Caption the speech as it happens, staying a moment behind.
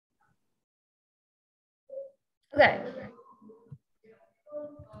Okay.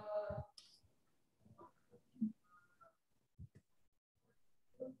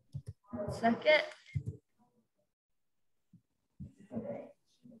 One second.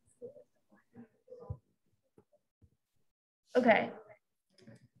 Okay.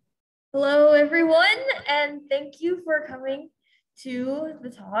 Hello, everyone, and thank you for coming to the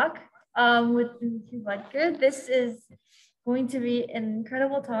talk with Dmitry Budker. This is going to be an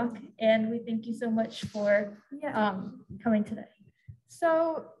incredible talk, and we thank you so much for coming today.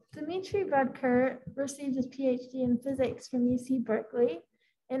 So Dmitry Budker received his Ph.D. in physics from UC Berkeley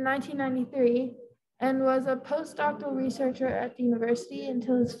in 1993 and was a postdoctoral researcher at the university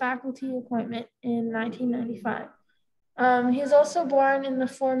until his faculty appointment in 1995. He was also born in the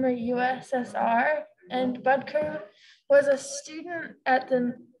former USSR, and Budker was a student at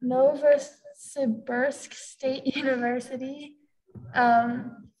the Novosibirsk State University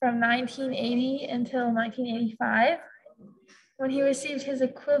from 1980 until 1985, when he received his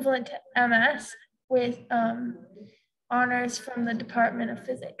equivalent to MS with honors from the Department of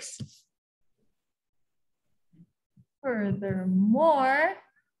Physics. Furthermore,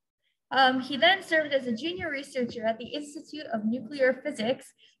 he then served as a junior researcher at the Institute of Nuclear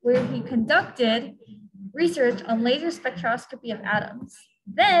Physics, where he conducted research on laser spectroscopy of atoms.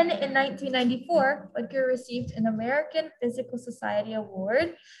 Then in 1994, Budker received an American Physical Society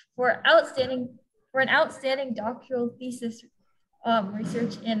Award for an outstanding doctoral thesis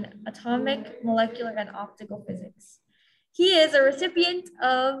research in atomic, molecular, and optical physics. He is a recipient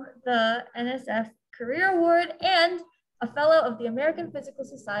of the NSF CAREER Award and a fellow of the American Physical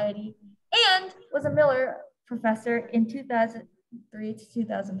Society, and was a Miller professor in 2003 to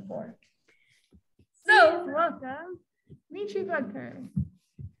 2004. So, welcome, Dmitry Budker.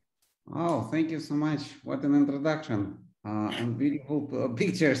 Oh, thank you so much. What an introduction and beautiful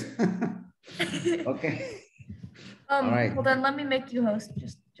pictures. Okay. All right. Hold on, let me make you host.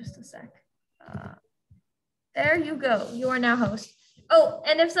 Just a sec. There you go. You are now host. Oh,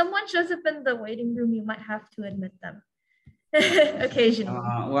 and if someone shows up in the waiting room, you might have to admit them.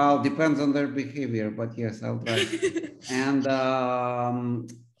 Occasionally. Well, depends on their behavior, but yes, I'll try. And I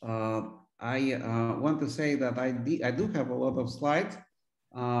want to say that I do have a lot of slides,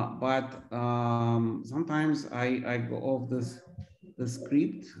 but sometimes I go off the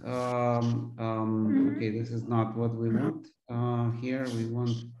script. Okay, this is not what we want here. We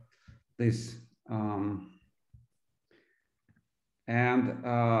want this. And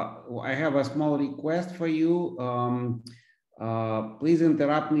I have a small request for you. Please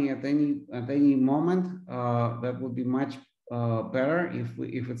interrupt me at any moment. That would be much better if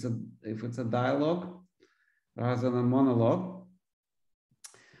it's a dialogue rather than a monologue.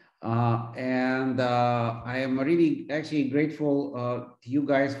 And I am really actually grateful to you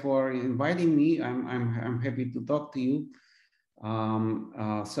guys for inviting me. I'm happy to talk to you.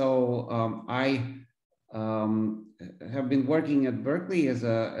 I have been working at Berkeley as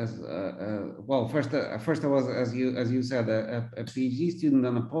well. First I was, as you said, a PhD student,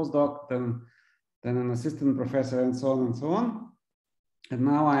 then a postdoc, then an assistant professor, and so on and so on. And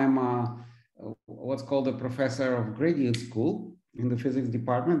now I'm what's called a professor of graduate school in the physics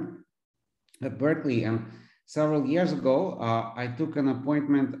department at Berkeley. And several years ago, I took an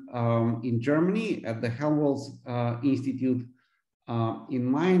appointment in Germany at the Helmholtz Institute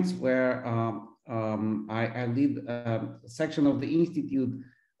in Mainz, where I lead a section of the institute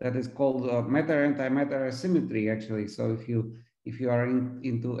that is called matter-antimatter symmetry, actually. So if you are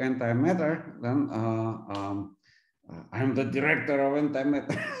into antimatter, then I'm the director of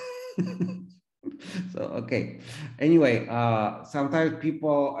antimatter. So, okay. Anyway, sometimes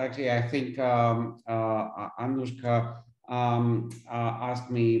people, actually, I think Anushka asked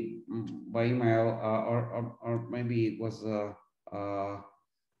me by email, or maybe it was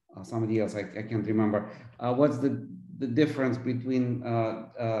somebody else, I can't remember. What's the difference between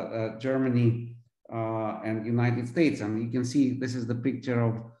Germany and United States? And you can see this is the picture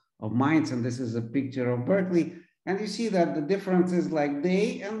of Mainz, and this is a picture of Berkeley. And you see that the difference is like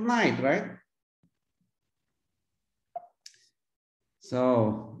day and night, right?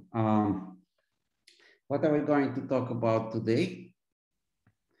 So what are we going to talk about today?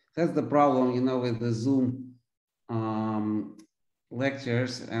 That's the problem, you know, with the Zoom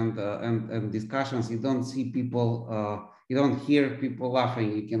lectures and discussions. You don't see people, you don't hear people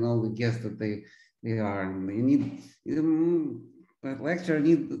laughing. You can only guess that they are. And you need, that lecture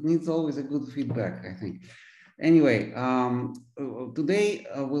needs always a good feedback, I think. Anyway, today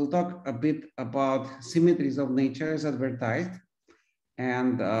we'll talk a bit about symmetries of nature as advertised,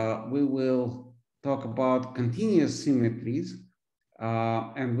 and we will talk about continuous symmetries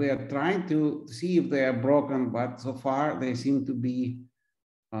And we are trying to see if they are broken, but so far they seem to be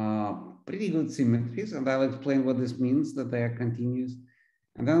pretty good symmetries, and I'll explain what this means, that they are continuous.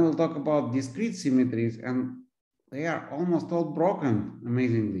 And then we'll talk about discrete symmetries, and they are almost all broken,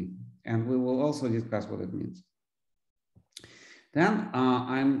 amazingly. And we will also discuss what it means. Then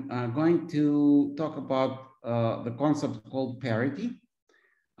I'm going to talk about the concept called parity,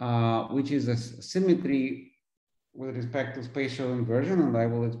 which is a symmetry with respect to spatial inversion, and I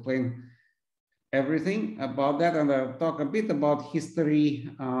will explain everything about that, and I'll talk a bit about history,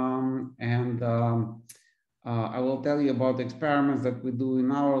 and I will tell you about experiments that we do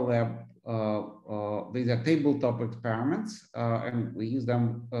in our lab. These are tabletop experiments, and we use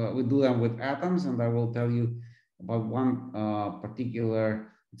them. We do them with atoms, and I will tell you about one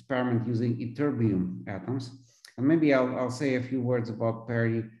particular experiment using ytterbium atoms. And maybe I'll say a few words about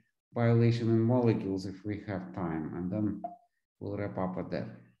parity violation in molecules if we have time, and then we'll wrap up at that.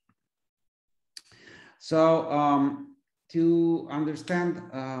 So to understand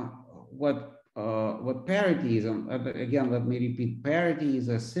what parity is, and again, let me repeat, parity is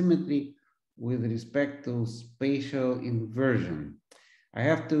a symmetry with respect to spatial inversion. I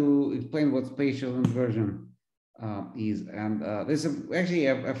have to explain what spatial inversion is, and this is actually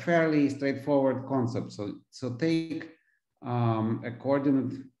a fairly straightforward concept. So take a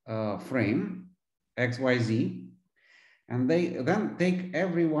coordinate frame, X, Y, Z, and then take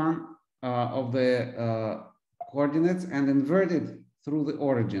every one of the coordinates and invert it through the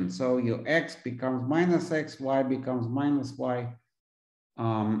origin. So your X becomes minus X, Y becomes minus Y,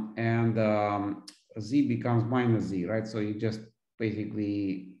 and Z becomes minus Z, right? So you just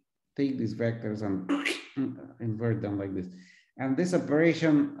basically take these vectors and invert them like this. And this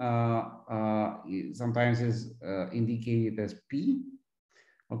operation sometimes is indicated as P.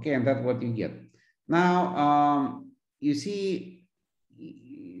 Okay, and that's what you get. Now, you see,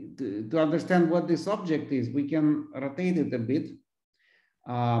 to understand what this object is, we can rotate it a bit,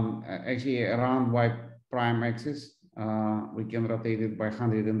 actually around Y prime axis. We can rotate it by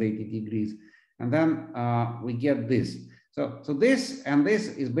 180 degrees. And then we get this. So this and this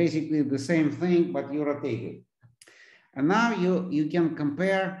is basically the same thing, but you rotate it. And now you can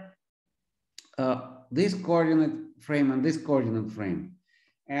compare this coordinate frame and this coordinate frame.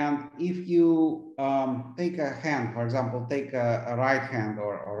 And if you take a hand, for example, take a right hand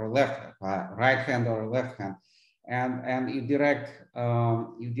or a left right hand or a left hand, and you direct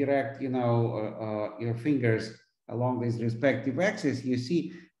your fingers along these respective axes, you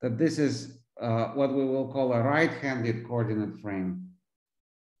see that this is what we will call a right-handed coordinate frame.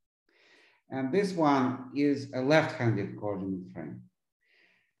 And this one is a left-handed coordinate frame.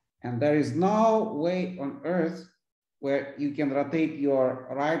 And there is no way on Earth where you can rotate your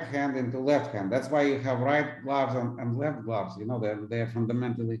right hand into left hand. That's why you have right gloves and left gloves. You know, they're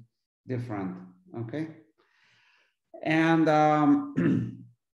fundamentally different, okay? And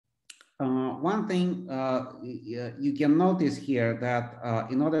one thing you can notice here that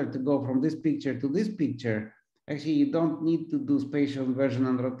in order to go from this picture to this picture, actually you don't need to do spatial inversion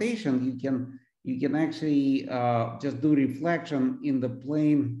and rotation. You can actually just do reflection in the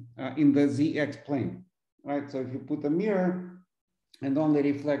plane, in the ZX plane, right? So if you put a mirror and only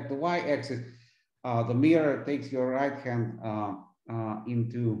reflect the Y-axis, the mirror takes your right hand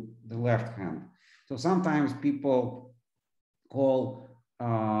into the left hand. So sometimes people call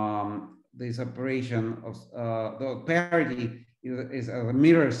this operation of the parity is a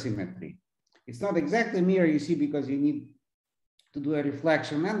mirror symmetry. It's not exactly mirror, you see, because you need to do a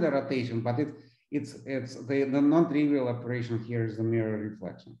reflection and the rotation, but it's the non-trivial operation here is the mirror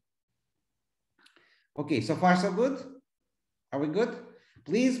reflection. Okay, so far so good. Are we good?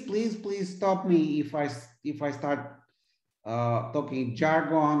 Please stop me if I start talking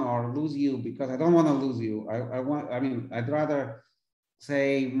jargon or lose you, because I don't want to lose you. I mean, I'd rather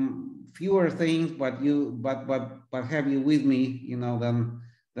say fewer things, but have you with me, you know,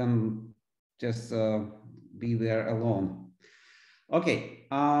 than just be there alone. Okay.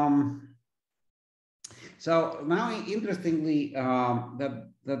 So now, interestingly, that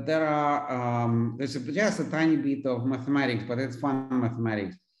there are there's just a tiny bit of mathematics, but it's fun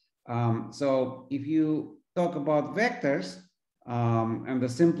mathematics. So if you talk about vectors, and the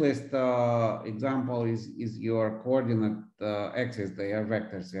simplest example is your coordinate axis. They are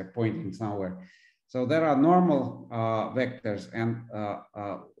vectors. They're pointing somewhere. So there are normal vectors, and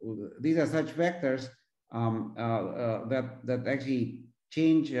these are such vectors that actually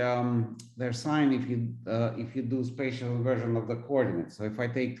change their sign if you do spatial inversion of the coordinates. So if I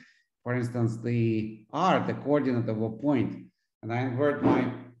take, for instance, the r, the coordinate of a point, and I invert my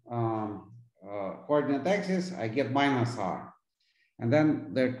coordinate axis, I get minus r. And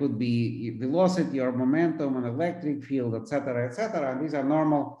then there could be velocity or momentum, an electric field, et cetera, et cetera. And these are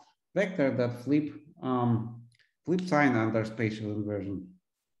normal vectors that flip sign under spatial inversion.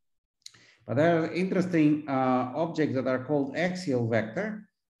 But there are interesting objects that are called axial vector.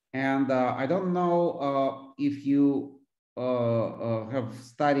 And I don't know if you have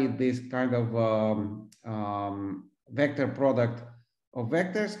studied this kind of vector product of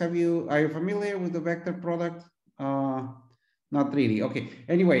vectors. Are you familiar with the vector product? Not really. Okay.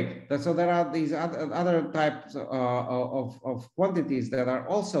 Anyway, so there are these other types of quantities that are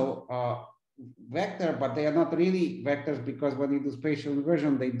also vector, but they are not really vectors, because when you do spatial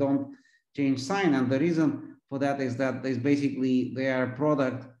inversion, they don't change sign. And the reason for that is that there's basically they are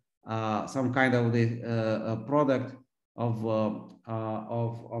product, some kind of the product of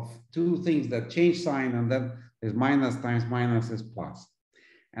two things that change sign, and then there's minus times minus is plus.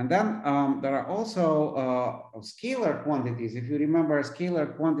 And then there are also scalar quantities. If you remember, a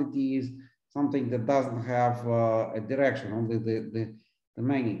scalar quantity is something that doesn't have a direction, only the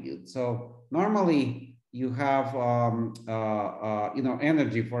magnitude. So normally you have,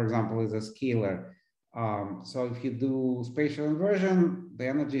 energy, for example, is a scalar. So if you do spatial inversion, the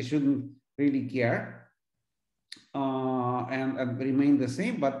energy shouldn't really care and remain the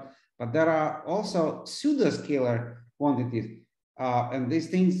same. But there are also pseudoscalar quantities. And these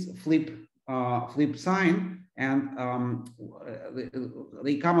things flip sign, and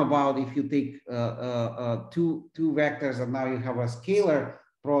they come about if you take two vectors, and now you have a scalar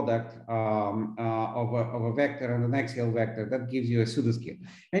product of a vector and an axial vector that gives you a pseudoscale.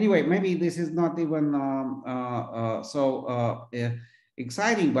 Anyway, maybe this is not even so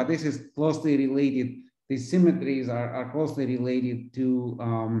exciting, but this is closely related. These symmetries are closely related to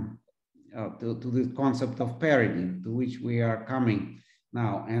this concept of parity, to which we are coming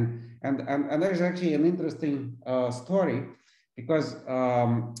now. And there's actually an interesting story, because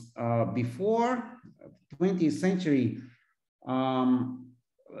before 20th century,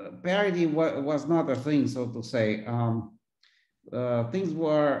 parity was not a thing, so to say. Things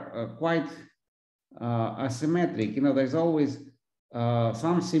were quite asymmetric. There's always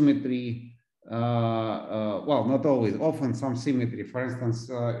some symmetry, well, not always, often some symmetry. For instance,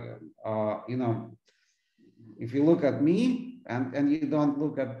 if you look at me and you don't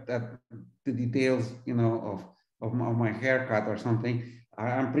look at the details, of my haircut or something,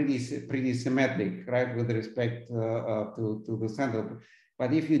 I'm pretty symmetric, right, with respect to the center.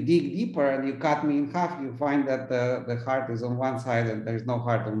 But if you dig deeper and you cut me in half, you find that the heart is on one side and there's no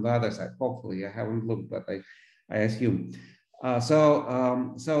heart on the other side. Hopefully, I haven't looked, but I assume.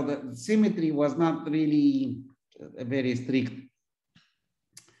 So the symmetry was not really a very strict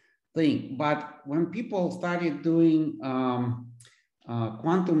thing. But when people started doing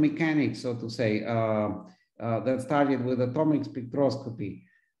quantum mechanics, so to say, that started with atomic spectroscopy,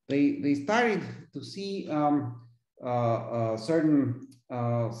 they started to see certain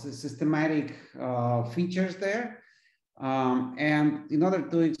systematic features there. And in order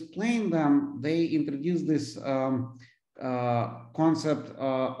to explain them, they introduced this concept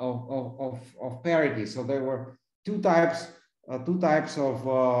of parity. So there were two types of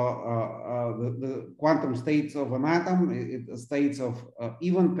the quantum states of an atom, states of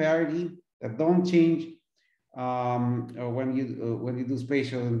even parity that don't change when you do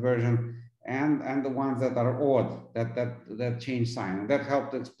spatial inversion, and the ones that are odd, that change sign. And that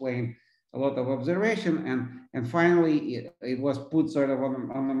helped to explain a lot of observation. And finally, it was put sort of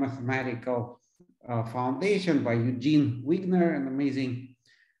on a mathematical foundation by Eugene Wigner, an amazing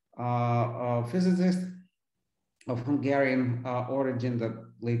physicist of Hungarian origin that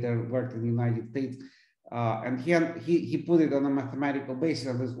later worked in the United States. And he put it on a mathematical basis,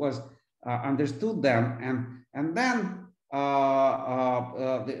 and this was understood then. And then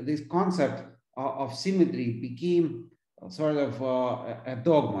this concept of symmetry became sort of a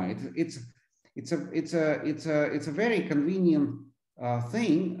dogma. It's a very convenient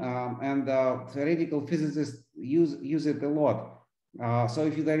thing, and theoretical physicists use it a lot. So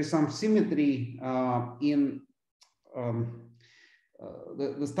if there is some symmetry in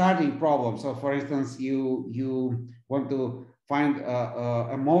the starting problem, so for instance, you want to find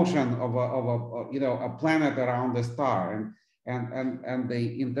a motion of a planet around the star, and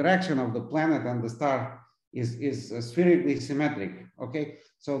the interaction of the planet and the star is spherically symmetric. Okay,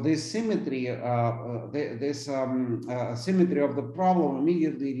 so this symmetry, symmetry of the problem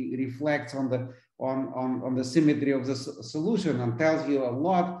immediately reflects on the symmetry of the solution, and tells you a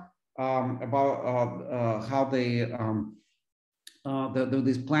lot about how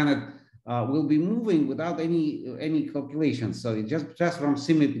this planet will be moving without any calculations. So just from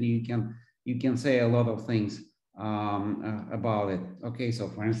symmetry, you can say a lot of things about it. Okay, so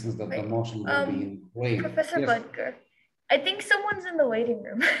for instance, that the motion will be in plane. Professor Yes. Budker, I think someone's in the waiting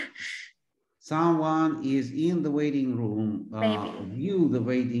room. Someone is in the waiting room. Maybe. View the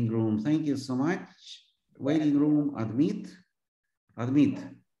waiting room. Thank you so much. Waiting room, admit.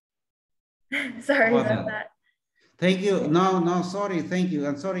 Sorry about that. Thank you. No, sorry. Thank you.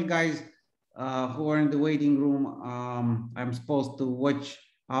 And sorry, guys, who are in the waiting room. I'm supposed to watch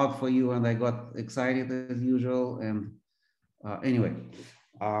out for you, and I got excited as usual. And anyway,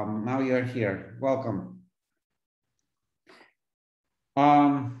 now you're here. Welcome.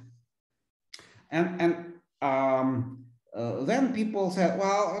 Then people said,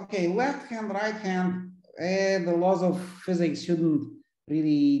 well, okay, left hand, right hand, the laws of physics shouldn't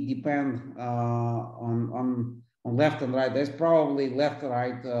really depend on left and right. There's probably left and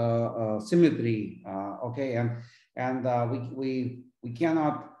right symmetry, okay, and we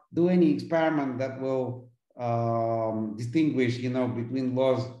cannot do any experiment that will distinguish, between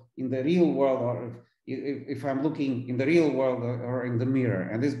laws in the real world, or if I'm looking in the real world or in the mirror.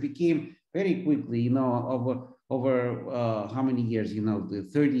 And this became very quickly, over how many years, the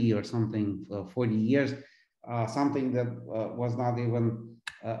 30 or something, 40 years, something that was not even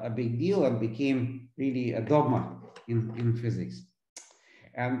a big deal and became really a dogma in physics.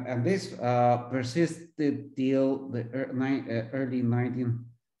 And this persisted till the early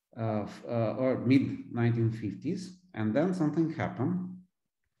or mid 1950s. And then something happened.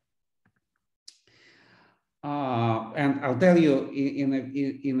 And I'll tell you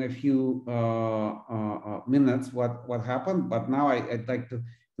in a few minutes what happened. But now I'd like to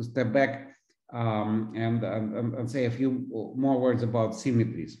step back and say a few more words about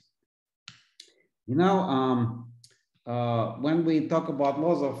symmetries. When we talk about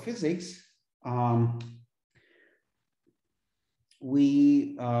laws of physics,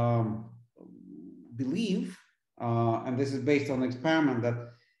 we believe, and this is based on experiment, that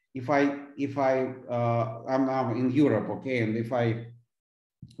if I'm now in Europe, okay, and if I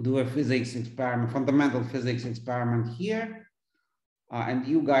do a physics experiment, fundamental physics experiment here, and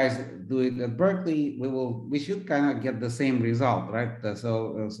you guys do it at Berkeley, we should kind of get the same result, right?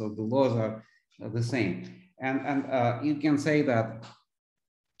 So the laws are the same, and you can say that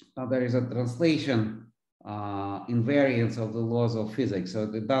there is a translation invariance of the laws of physics. So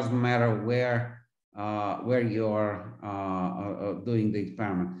it doesn't matter where you're doing the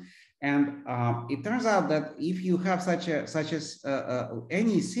experiment. And it turns out that if you have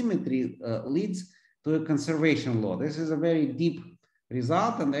any symmetry leads to a conservation law. This is a very deep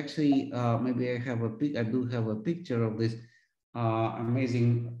result, and actually maybe I do have a picture of this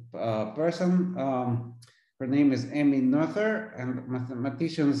amazing person. Her name is Amy Noether, and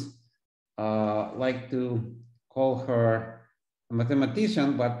mathematicians like to call her a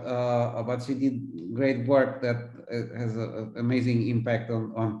mathematician, but she did great work that has an amazing impact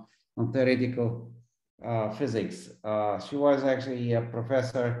on theoretical physics. She was actually a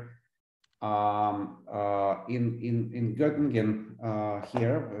professor in Göttingen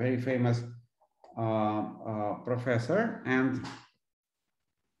here, a very famous professor, and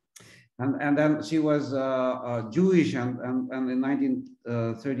then she was Jewish, and in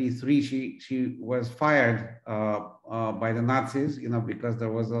 1933 she was fired by the Nazis, because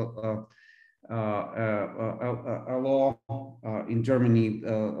there was a law in Germany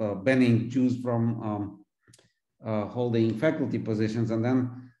banning Jews from holding faculty positions, and then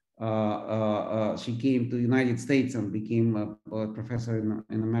she came to the United States and became a professor in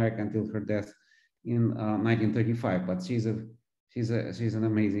America until her death in 1935. But she's an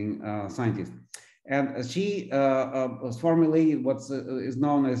amazing scientist, and she was formulated what is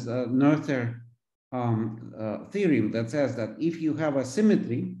known as Noether theorem, that says that if you have a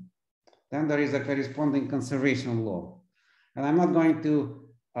symmetry, then there is a corresponding conservation law. And I'm not going to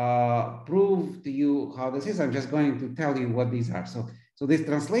prove to you how this is. I'm just going to tell you what these are. So this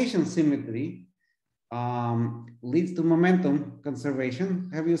translation symmetry leads to momentum conservation.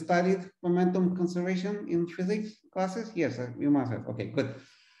 Have you studied momentum conservation in physics classes? Yes, you must have. Okay, good.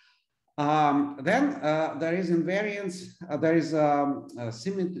 Then there is invariance. There is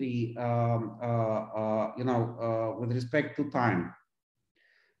symmetry, with respect to time.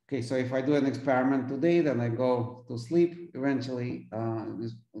 Okay, so if I do an experiment today, then I go to sleep. Eventually,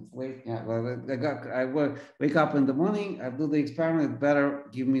 it's late. Yeah, well, I wake up in the morning. I do the experiment. It better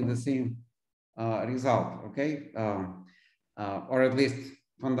give me the same result. Okay, or at least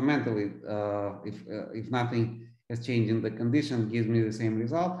fundamentally, if nothing has changed in the condition, gives me the same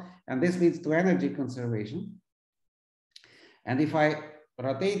result. And this leads to energy conservation. And if I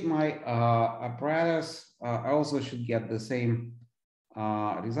rotate my apparatus, I also should get the same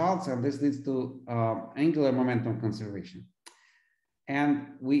results, and this leads to angular momentum conservation.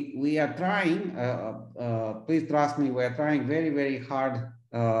 And we are trying, please trust me, we are trying very, very hard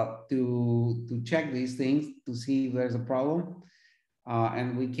to check these things to see if there's a problem.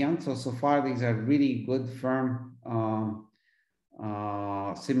 And we can't. So far, these are really good, firm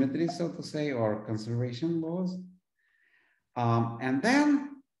symmetries, so to say, or conservation laws. And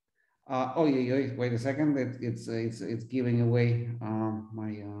then, oh yeah, wait a second, it's giving away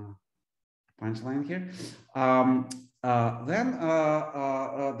my punchline here. Then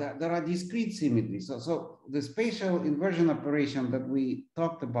there are discrete symmetries. So the spatial inversion operation that we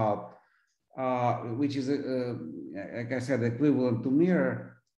talked about, which is, like I said, equivalent to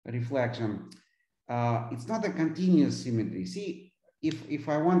mirror reflection, it's not a continuous symmetry. See, if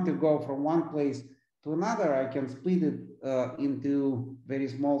I want to go from one place to another, I can split it into very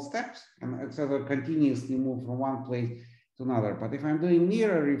small steps and sort of continuously move from one place to another. But if I'm doing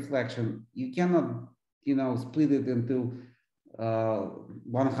mirror reflection, you cannot, split it into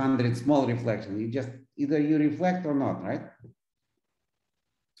 100 small reflections. You just either you reflect or not, right?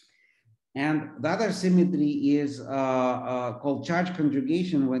 And the other symmetry is called charge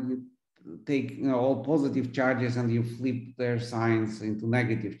conjugation, when you take all positive charges and you flip their signs into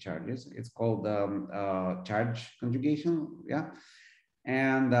negative charges. It's called charge conjugation, yeah.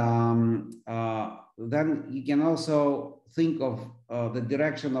 And then you can also think of the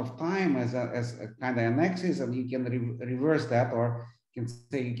direction of time as a kind of an axis, and you can reverse that, or you can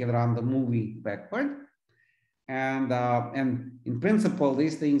say you can run the movie backward. And in principle,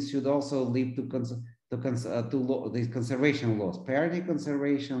 these things should also lead to these conservation laws: parity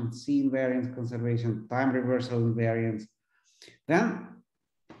conservation, C invariance conservation, time reversal invariance.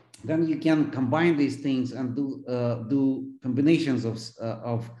 Then you can combine these things and do combinations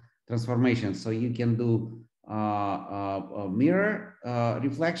of transformations. So you can do mirror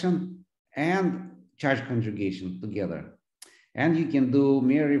reflection and charge conjugation together. And you can do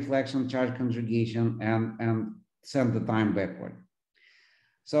mirror reflection, charge conjugation, and send the time backward.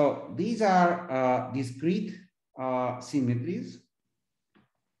 So these are discrete symmetries.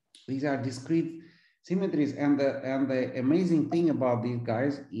 These are discrete symmetries, and the amazing thing about these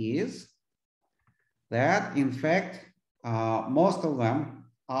guys is that, in fact, most of them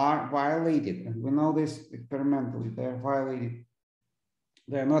are violated, and we know this experimentally. They're violated.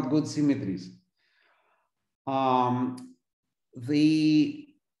 They're not good symmetries.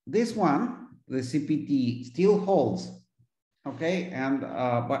 This one, the CPT, still holds, okay, and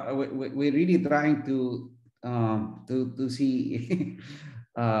but we're really trying to see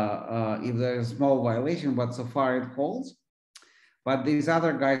if there's a small violation, but so far it holds. But these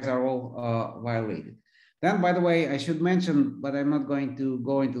other guys are all violated. Then, by the way, I should mention, but I'm not going to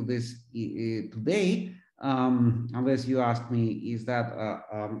go into this today, unless you ask me, is that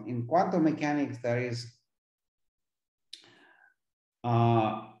in quantum mechanics there is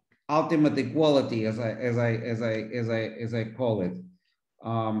ultimate equality, as I call it.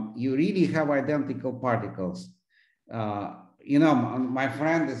 You really have identical particles. My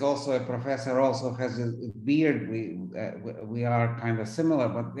friend is also a professor, also has a beard. We are kind of similar,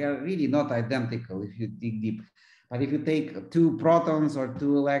 but we are really not identical if you dig deep. But if you take 2 protons or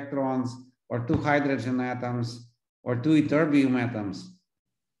 2 electrons or 2 hydrogen atoms or 2 ytterbium atoms,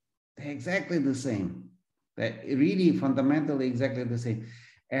 they're exactly the same. They're really fundamentally exactly the same.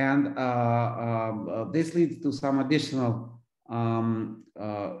 And this leads to some additional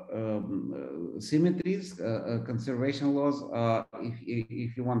symmetries, conservation laws,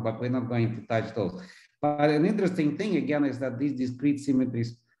 if you want, but we're not going to touch those. But an interesting thing, again, is that these discrete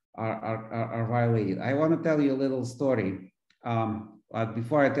symmetries are violated. I want to tell you a little story. But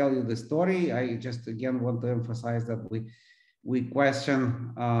before I tell you the story, I just, again, want to emphasize that we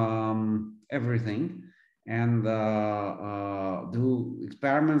question everything, and do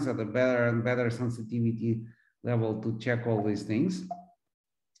experiments at a better and better sensitivity level to check all these things.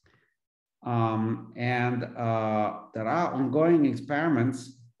 And there are ongoing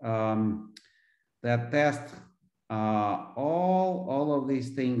experiments that test all of these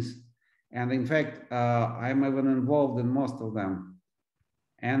things. And in fact, I'm even involved in most of them,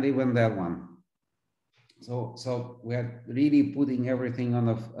 and even that one. So we're really putting everything on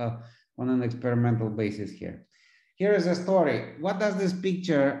an experimental basis here. Here is a story. What does this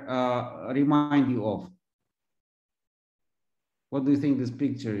picture remind you of? What do you think this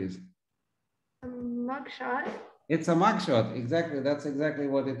picture is? A mugshot. It's a mugshot, exactly. That's exactly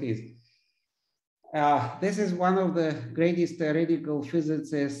what it is. This is one of the greatest theoretical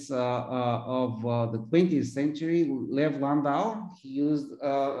physicists of the 20th century, Lev Landau. He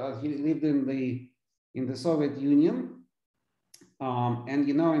lived in the Soviet Union. And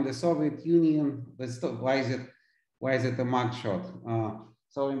you know, in the Soviet Union, why is it a mugshot?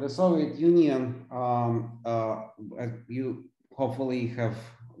 So in the Soviet Union, as you hopefully have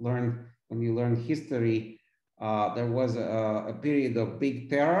learned when you learn history, there was a period of big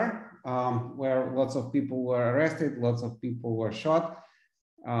terror where lots of people were arrested, lots of people were shot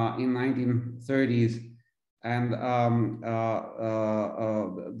in 1930s. And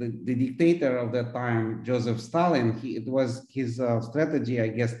the dictator of that time, Joseph Stalin, it was his strategy, I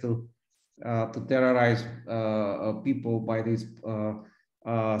guess, to terrorize people by this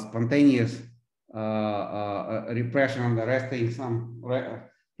spontaneous repression and arresting some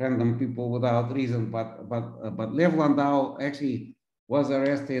random people without reason. But Lev Landau actually was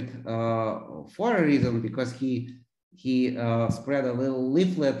arrested for a reason, because he spread a little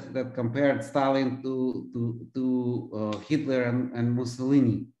leaflet that compared Stalin to Hitler and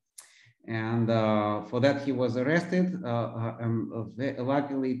Mussolini. And for that, he was arrested. And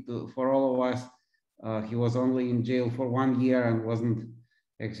luckily for all of us, he was only in jail for 1 year and wasn't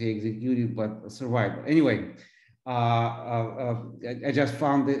actually executed, but survived. Anyway, I just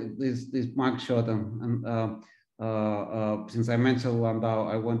found this mugshot, and since I mentioned Landau,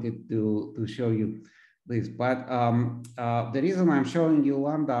 I wanted to show you this. But the reason I'm showing you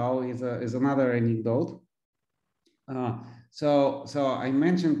Landau is another anecdote. So I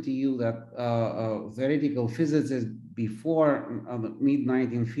mentioned to you that theoretical physicists before the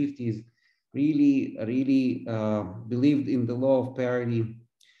mid-1950s really believed in the law of parity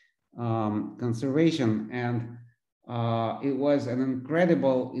conservation, and it was an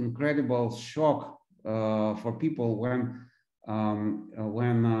incredible shock for people when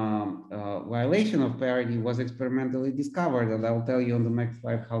violation of parity was experimentally discovered, and I'll tell you on the next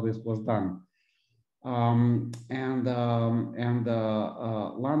slide how this was done.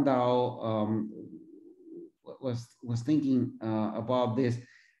 Landau was thinking about this,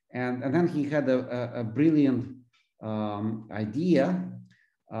 and then he had a brilliant idea,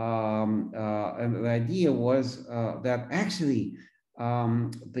 and the idea was that actually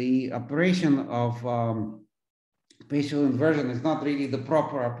the operation of spatial inversion is not really the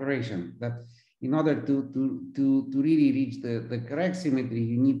proper operation. That in order to really reach the correct symmetry,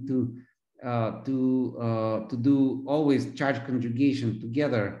 you need to do always charge conjugation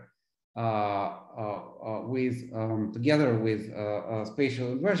together with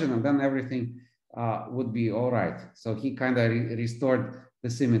spatial inversion, and then everything would be all right. So he kind of restored the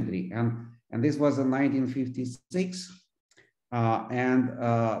symmetry, and this was in 1956, and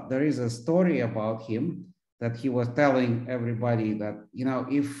there is a story about him that he was telling everybody that, you know,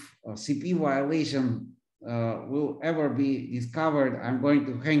 if a CP violation will ever be discovered, I'm going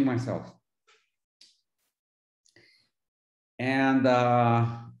to hang myself. And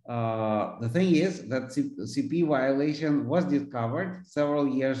the thing is that CP violation was discovered several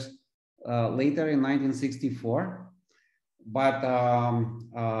years later in 1964. But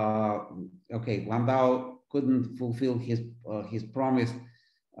okay, Landau couldn't fulfill his promise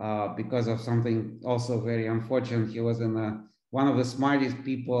because of something also very unfortunate. He was in one of the smartest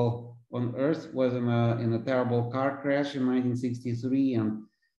people on Earth was in a terrible car crash in 1963,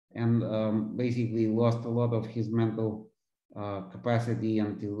 and basically lost a lot of his mental capacity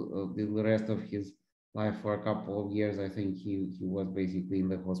until the rest of his life. For a couple of years, I think he was basically in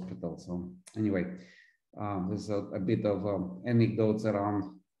the hospital. So anyway, this is a bit of anecdotes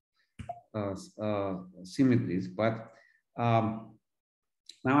around symmetries. But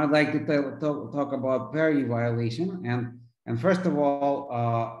now I'd like to talk about parity violation, and first of all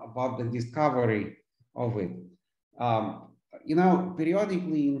about the discovery of it. You know,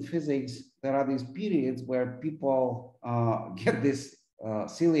 periodically in physics, there are these periods where people get this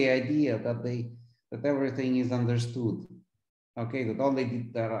silly idea that everything is understood. Okay, that only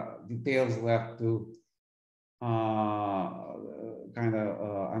there are details left to kind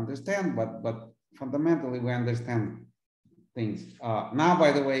of understand, but fundamentally we understand things. Now,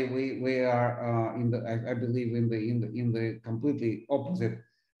 by the way, we are I believe in the completely opposite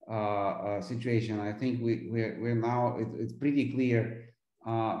situation. I think we're now it's pretty clear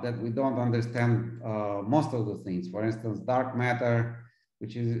that we don't understand most of the things. For instance, dark matter,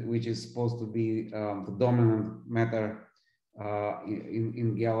 which is supposed to be the dominant matter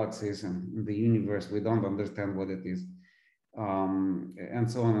in galaxies and in the universe, we don't understand what it is, and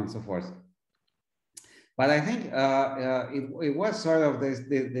so on and so forth. But I think it was sort of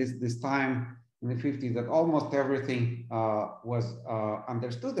this time in the 50s that almost everything was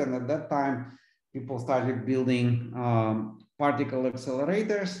understood, and at that time people started building particle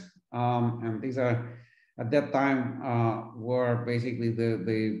accelerators, and these are at that time were basically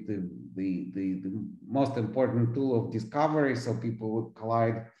the most important tool of discovery. So people would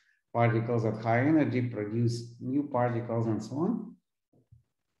collide particles at high energy, produce new particles, and so on.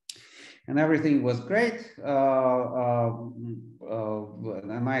 And everything was great. A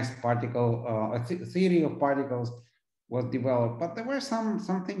nice particle, theory of particles was developed, but there were some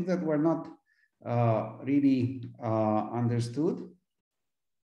things that were not really understood.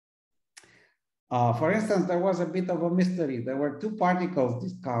 For instance, there was a bit of a mystery. There were two particles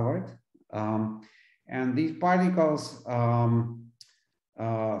discovered, and these particles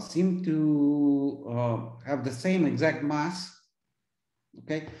seem to have the same exact mass,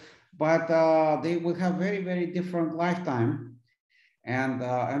 okay? But they would have very, very different lifetime. And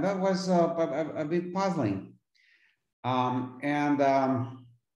that was a bit puzzling.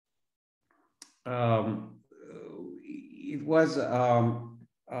 It was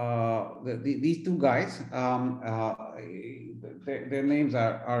these two guys, their names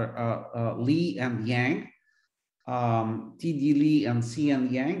are Li and Yang, T.D. Li and C.N.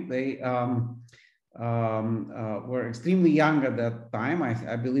 Yang. They were extremely young at that time.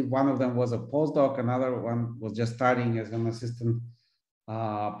 I believe one of them was a postdoc, another one was just starting as an assistant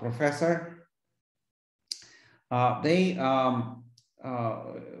professor. They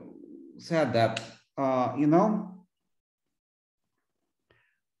said that, you know,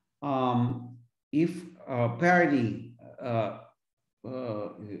 if parity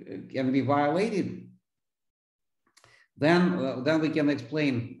can be violated, then we can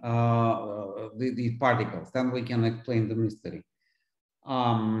explain these particles. Then we can explain the mystery.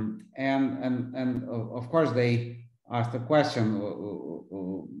 And of course they asked the question: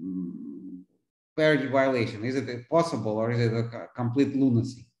 parity violation, is it possible or is it a complete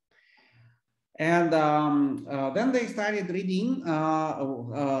lunacy? And then they started reading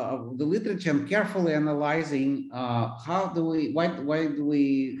the literature and carefully analyzing why do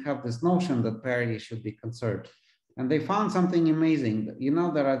we have this notion that parity should be conserved. And they found something amazing. You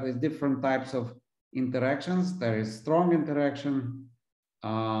know, there are these different types of interactions. There is strong interaction,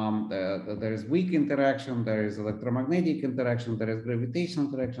 there is weak interaction, there is electromagnetic interaction, there is gravitational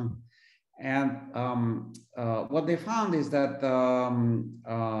interaction. And what they found is that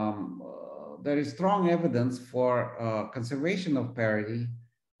there is strong evidence for conservation of parity,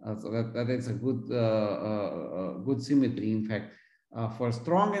 so that it's a good symmetry, in fact, for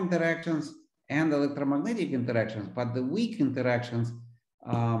strong interactions and electromagnetic interactions, but the weak interactions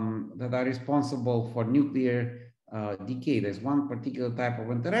that are responsible for nuclear decay. There's one particular type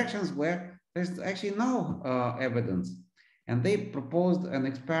of interactions where there's actually no evidence. And they proposed an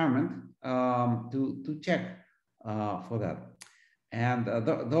experiment to check for that. And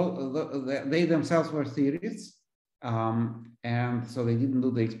they themselves were theorists, and so they didn't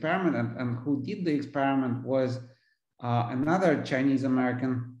do the experiment. And who did the experiment was another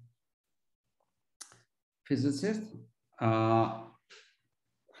Chinese-American physicist.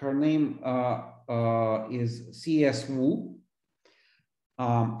 Her name is C.S. Wu.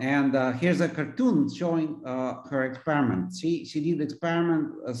 Here's a cartoon showing her experiment. She did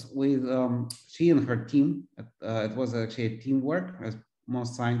experiment with, she and her team. It was actually a teamwork, as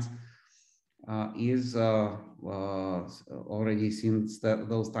most science is already since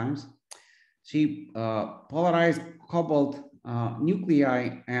those times. She polarized cobalt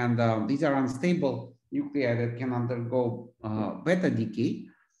nuclei, and these are unstable nuclei that can undergo beta decay.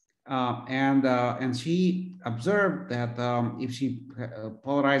 And she observed that if she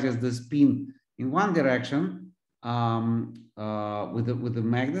polarizes the spin in one direction with the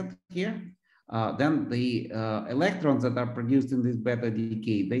magnet here, then the electrons that are produced in this beta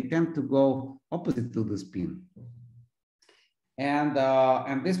decay, they tend to go opposite to the spin. And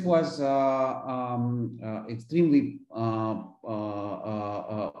this was extremely,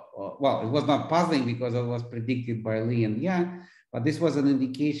 well, it was not puzzling because it was predicted by Li and Yang, but this was an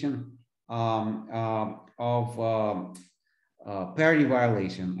indication of parity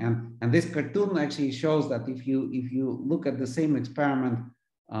violation. And this cartoon actually shows that if you look at the same experiment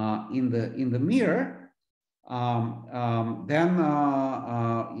in the mirror, then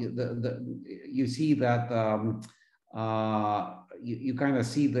you see that you kind of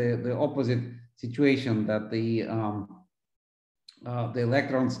see the opposite situation, that the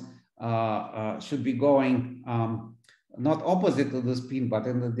electrons should be going not opposite to the spin, but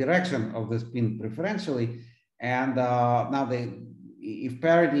in the direction of the spin preferentially. And now if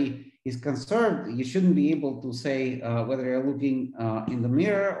parity is conserved, you shouldn't be able to say whether you're looking in the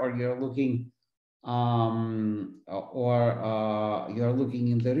mirror or you're looking you're looking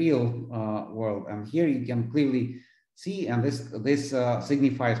in the real world. And here you can clearly see, and this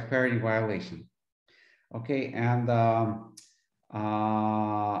signifies parity violation. Okay, and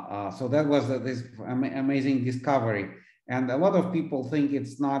so that was this amazing discovery. And a lot of people think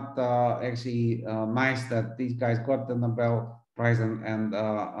it's not actually nice that these guys got the Nobel Prize and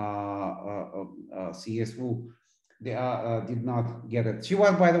C.S. Wu did not get it. She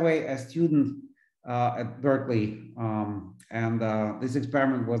was, by the way, a student at Berkeley, and this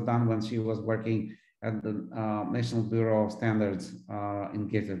experiment was done when she was working at the National Bureau of Standards in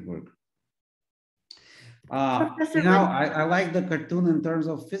Gettysburg. You know, I like the cartoon in terms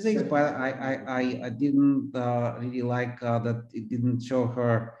of physics, but I didn't really like that it didn't show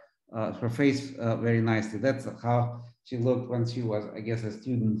her her face very nicely. That's how she looked when she was, I guess, a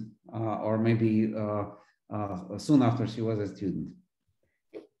student, or maybe soon after she was a student.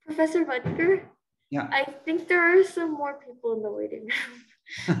 Professor Budker? Yeah. I think there are some more people in the waiting room.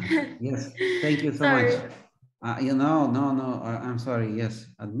 Yes, thank you so much. You know, no, I'm sorry. Yes,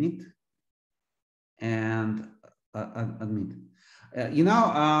 admit and admit. You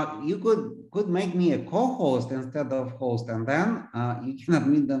know, you could make me a co-host instead of host, and then you can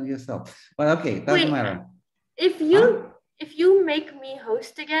admit them yourself. But okay, doesn't matter. If you make me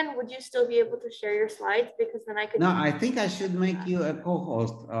host again, would you still be able to share your slides? Because then I could. No, I think I should make you a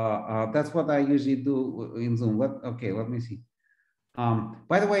co-host. That's what I usually do in Zoom. Okay, let me see.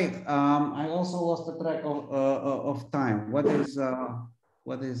 By the way, I also lost the track of time. What is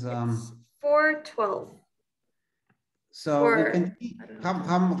 4:12. So we can.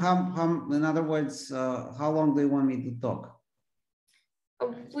 In other words, how long do you want me to talk?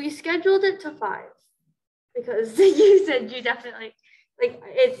 We scheduled it to 5 because you said you definitely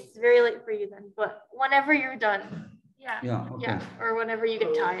it's very late for you then. But whenever you're done. Yeah. Yeah. Okay. Yeah. Or whenever you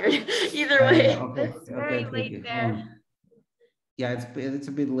get tired. Either way. Okay. It's very late there. Yeah, it's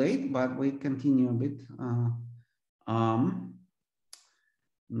a bit late, but we continue a bit.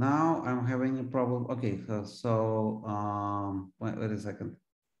 Now I'm having a problem. Okay, so wait a second.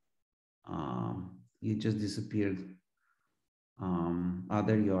 You just disappeared.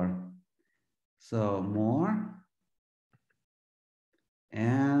 There you are. So more,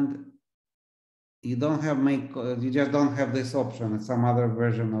 and you don't have you just don't have this option. It's some other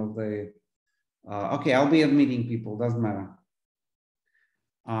version of the. Okay, I'll be admitting people. Doesn't matter.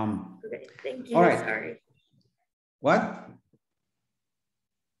 Okay, thank you. All right. Sorry. What?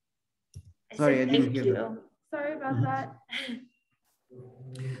 Sorry, I didn't hear you. Sorry about that.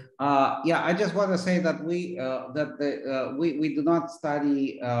 Yeah, I just want to say that we do not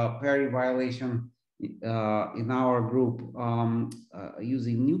study parity violation in our group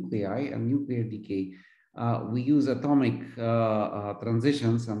using nuclei and nuclear decay. We use atomic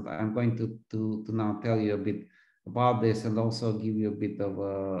transitions, and I'm going to now tell you a bit about this and also give you a bit of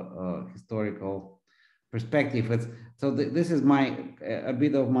a historical perspective. This is a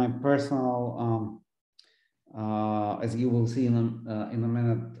bit of my personal, as you will see in a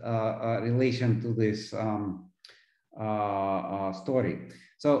minute, relation to this story.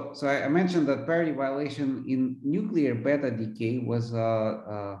 So I mentioned that parity violation in nuclear beta decay was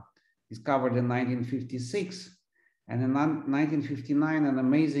discovered in 1956, and in 1959, an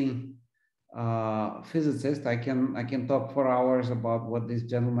amazing physicist. I can talk for hours about what this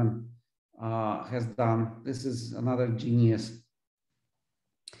gentleman has done. This is another genius.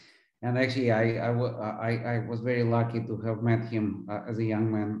 And actually, I was very lucky to have met him as a young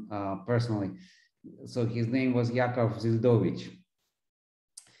man personally. So his name was Yakov Zildovich.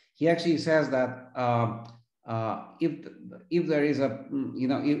 He actually says that if there is a,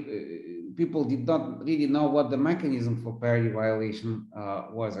 if people did not really know what the mechanism for parity violation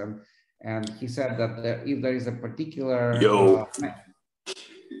was, and he said that if there is a particular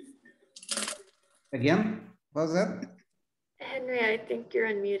again, what was that? Henry, I think you're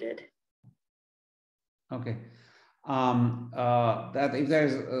unmuted. Okay. That if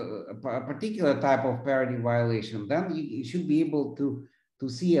there's a particular type of parity violation, then you should be able to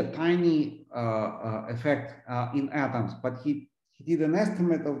see a tiny effect in atoms. But he did an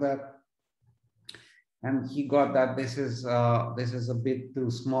estimate of that, and he got that this is a bit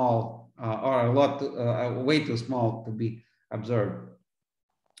too small, or a lot way too small to be observed.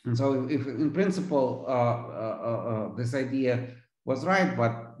 And so, if in principle this idea was right,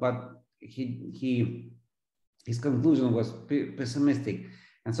 but his conclusion was pessimistic,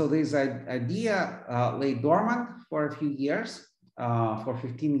 and so this idea lay dormant for a few years, for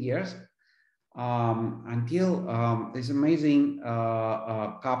 15 years, until this amazing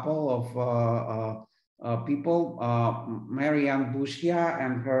couple of people, Marianne Bouchia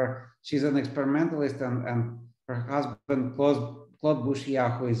and she's an experimentalist, and her husband Claude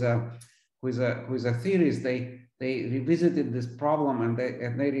Bouchia, who is a theorist. They revisited this problem, and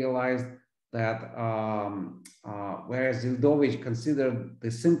they realized that whereas Zildovich considered the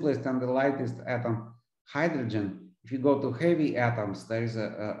simplest and the lightest atom hydrogen, if you go to heavy atoms, there is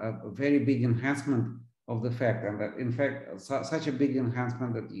a very big enhancement of the fact, and that in fact such a big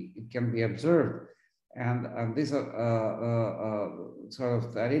enhancement that it can be observed. And this sort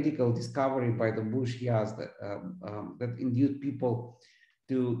of theoretical discovery by the Bourgeois that induced people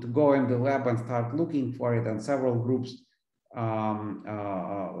to go in the lab and start looking for it, and several groups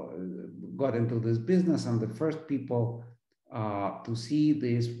got into this business. And the first people to see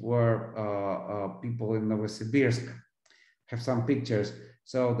this were people in Novosibirsk. Have some pictures.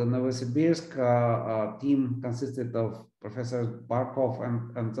 So the Novosibirsk team consisted of Professors Barkov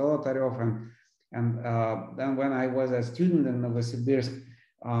and Zolotaryov, and then when I was a student in Novosibirsk,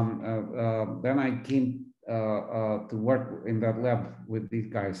 then I came to work in that lab with these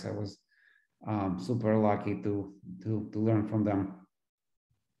guys. I was super lucky to learn from them.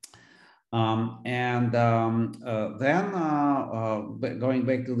 Then going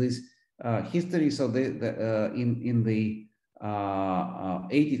back to this history, so in the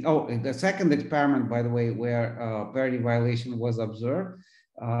 80s, the second experiment, by the way, where parity violation was observed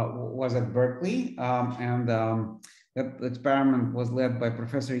was at Berkeley, that experiment was led by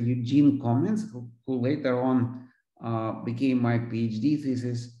Professor Eugene Comins, who later on became my PhD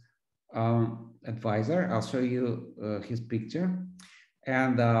thesis advisor. I'll show you his picture.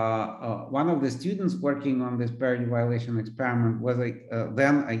 And one of the students working on this parity violation experiment was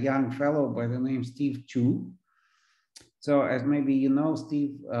then a young fellow by the name Steve Chu. So as maybe you know,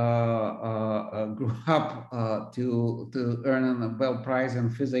 Steve grew up to earn a Nobel Prize in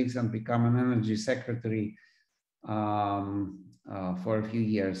physics and become an energy secretary for a few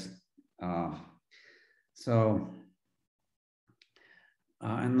years.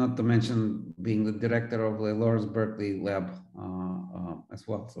 And not to mention being the director of the Lawrence Berkeley lab as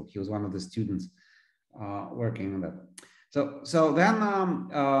well. So he was one of the students working on that. So then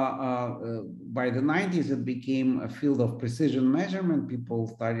by the 90s, it became a field of precision measurement. People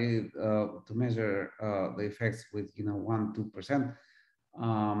started to measure the effects with 1–2%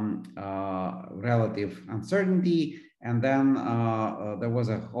 relative uncertainty. And then there was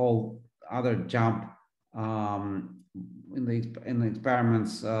a whole other jump in the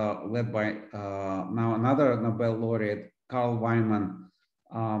experiments led by now another Nobel laureate, Carl Weinman,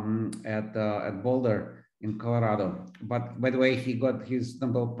 at Boulder in Colorado. But by the way, he got his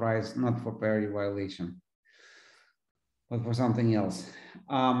Nobel Prize not for parity violation, but for something else.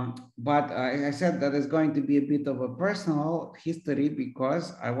 But I said that is going to be a bit of a personal history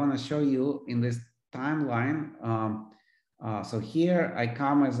because I want to show you in this timeline. So here I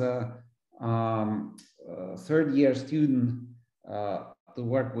come as a third-year student to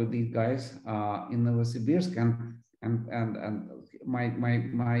work with these guys in Novosibirsk, and my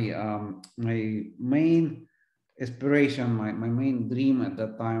main aspiration, my main dream at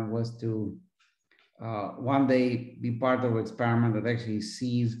that time was to one day be part of an experiment that actually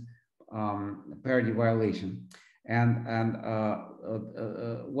sees parity violation. And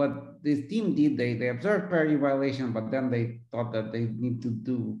what this team did, they observed parity violation, but then they thought that they need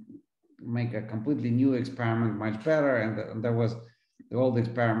to make a completely new experiment much better, and there was the old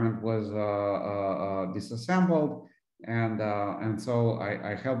experiment was disassembled, and so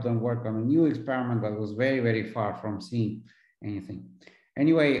I helped them work on a new experiment that was very, very far from seeing anything.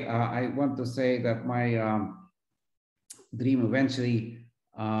 Anyway, I want to say that my dream eventually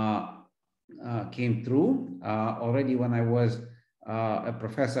came true. Already when I was a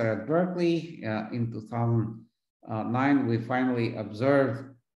professor at Berkeley in 2009, we finally observed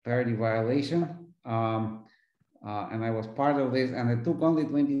parity violation, and I was part of this, and it took only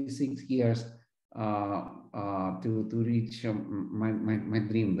 26 years to reach my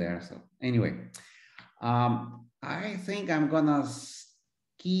dream there. So anyway, I think I'm gonna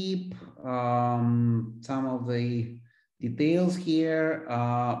skip some of the details here,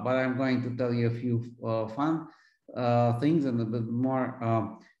 but I'm going to tell you a few fun things and a bit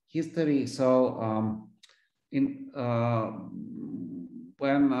more history. So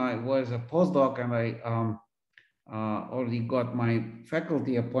when I was a postdoc and I already got my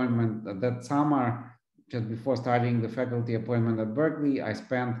faculty appointment that summer, just before starting the faculty appointment at Berkeley, I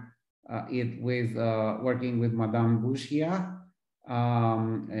spent it with working with Madame Bourgeois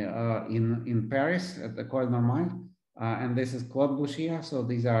in Paris at the École Normale, and this is Claude Bourgeois. So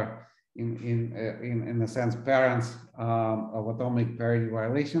these are in a sense parents of atomic parity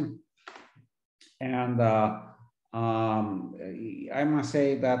violation, and I must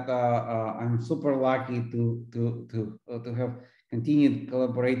say that I'm super lucky to have continued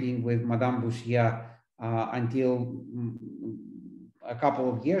collaborating with Madame Bourgeois until a couple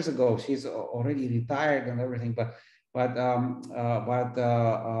of years ago. She's already retired and everything, but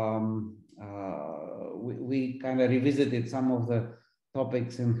we kind of revisited some of the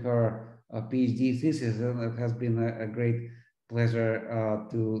topics in her PhD thesis, and it has been a great pleasure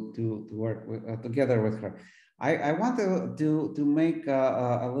to work together with her. I want to make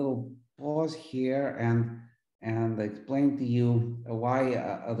a little pause here and explain to you why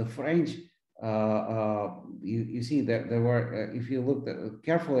the French. You see that there were, if you looked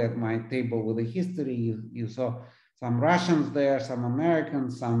carefully at my table with the history, you saw some Russians there, some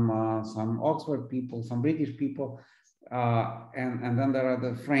Americans, some Oxford people, some British people, and then there are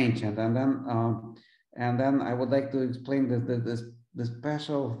the French, and then I would like to explain the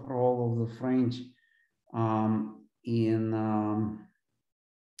special role of the French in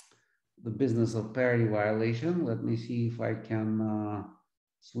the business of parity violation. Let me see if I can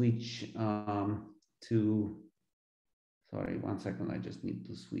switch to, sorry, 1 second, I just need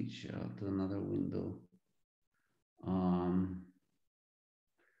to switch to another window.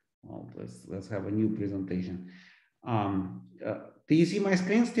 Well, let's have a new presentation. Do you see my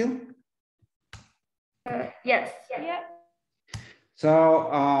screen still? Yes. Yeah. So,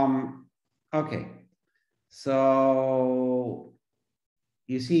 okay. So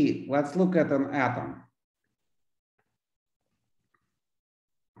you see, let's look at an atom.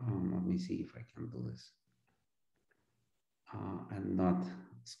 Let me see if I can do this and not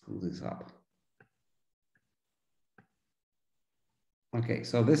screw this up. Okay,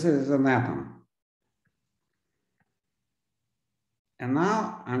 so this is an atom. And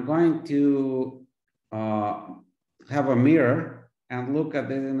now I'm going to have a mirror and look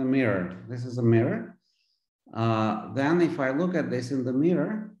at it in the mirror. This is a mirror. Then if I look at this in the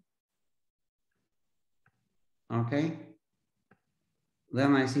mirror, okay,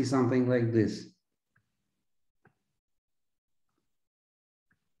 then I see something like this.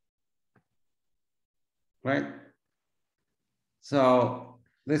 Right? So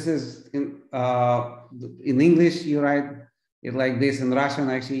this is in English, you write it like this. In Russian,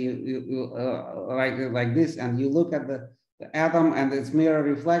 actually, you write it like this, and you look at the atom and its mirror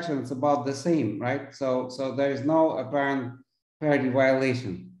reflection. It's about the same, right? So there is no apparent parity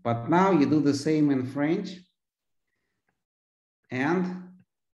violation. But now you do the same in French, and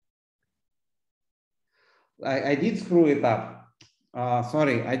I did screw it up.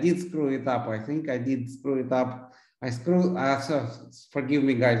 Sorry, I did screw it up. I think I did screw it up. I screwed, so forgive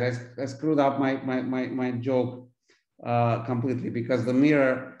me guys, I screwed up my joke completely, because the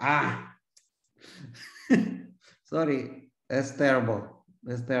mirror, sorry, that's terrible.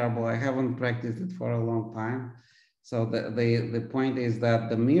 That's terrible. I haven't practiced it for a long time. So the point is that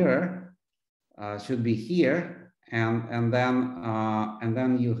the mirror should be here, and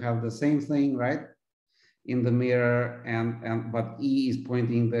then you have the same thing, right, in the mirror, but E is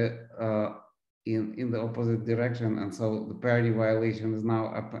pointing the in the opposite direction, and so the parity violation is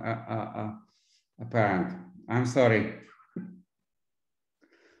now apparent. I'm sorry.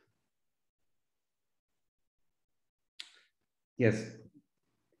 Yes.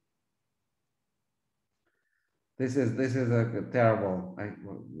 This is a terrible.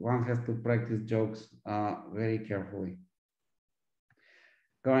 One has to practice jokes very carefully.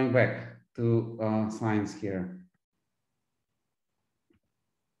 Going back to science here.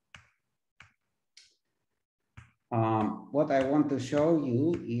 What I want to show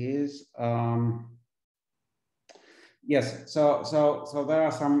you is yes. So there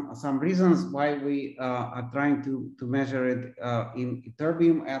are some reasons why we are trying to measure it in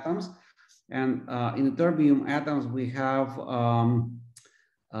ytterbium atoms, and in ytterbium atoms we have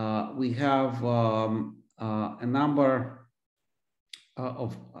a number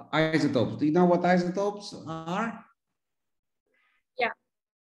of isotopes. Do you know what isotopes are? Yeah.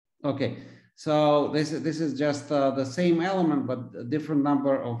 Okay. So this is just the same element, but a different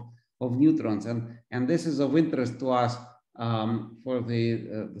number of neutrons, and this is of interest to us for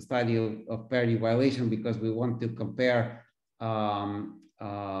the study of parity violation, because we want to compare the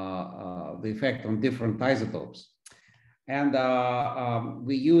effect on different isotopes, and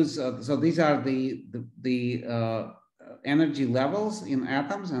we use so these are the energy levels in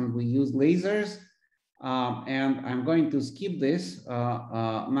atoms, and we use lasers. And I'm going to skip this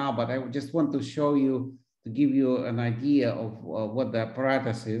now, but I just want to show you, to give you an idea of what the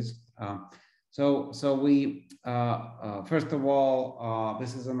apparatus is. So we, first of all,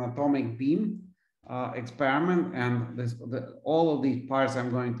 this is an atomic beam experiment, and all of these parts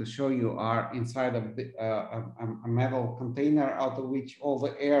I'm going to show you are inside a metal container out of which all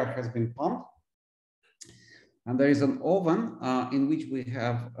the air has been pumped. And there is an oven in which we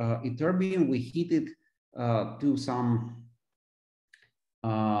have ytterbium. We heat it to some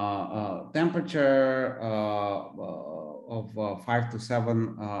temperature of 500 to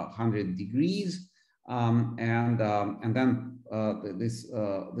 700 degrees, and then this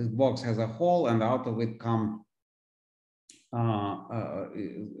box has a hole, and out of it comes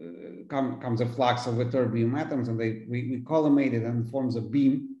a flux of ytterbium atoms, and we collimate it and forms a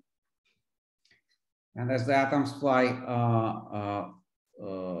beam. And as the atoms fly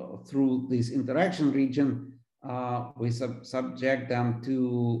through this interaction region, we subject them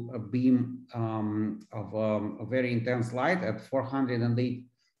to a beam of a very intense light at 408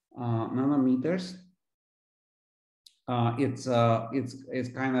 nanometers. It's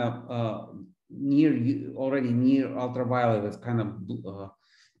kind of already near ultraviolet. It's kind of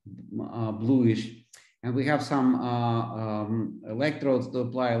bluish. And we have some electrodes to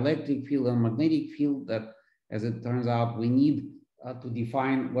apply electric field and magnetic field that, as it turns out, we need to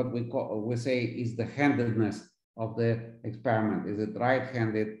define what we say is the handedness of the experiment. Is it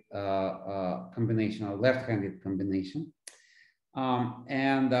right-handed combination or left-handed combination?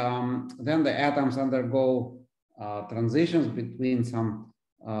 Then the atoms undergo transitions between some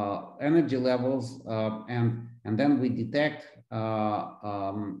energy levels, and then we detect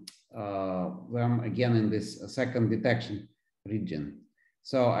them again in this second detection region.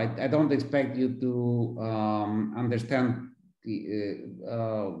 So I don't expect you to understand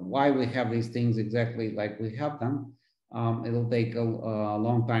why we have these things exactly like we have them. It'll take a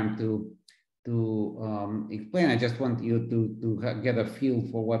long time to explain. I just want you to get a feel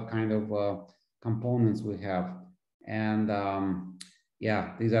for what kind of components we have. And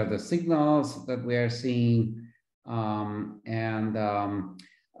yeah, these are the signals that we are seeing.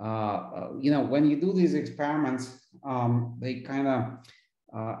 You know, when you do these experiments, they kind of,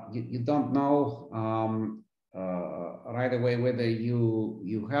 you don't know right away whether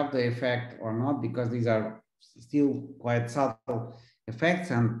you have the effect or not, because these are still quite subtle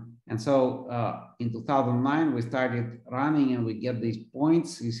effects. And so in 2009, we started running and we get these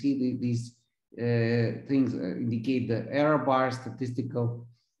points. You see these things indicate the error bars, statistical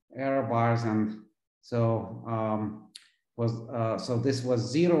error bars. And so so this was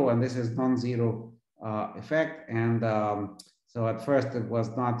 0 and this is non-zero effect. And so at first it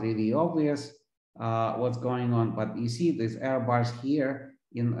was not really obvious what's going on, but you see these error bars here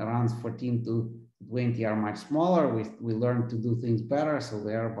in around 14 to 20 are much smaller. We learned to do things better, so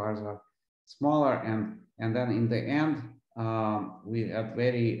the error bars are smaller, and then in the end we had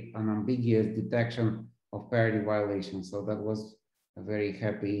very unambiguous detection of parity violation. So that was a very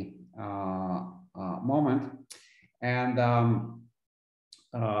happy moment. And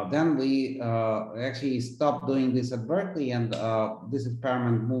then we actually stopped doing this at Berkeley, and this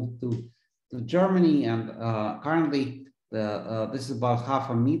experiment moved to Germany. And currently, this is about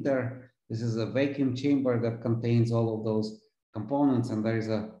 0.5 meter. This is a vacuum chamber that contains all of those components, and there is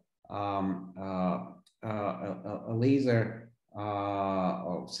a laser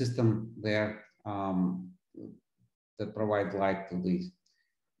system there that provides light to these.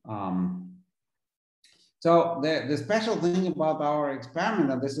 So the special thing about our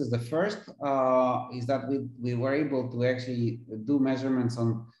experiment, and this is the first, is that we were able to actually do measurements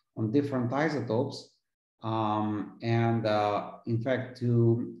on different isotopes, and in fact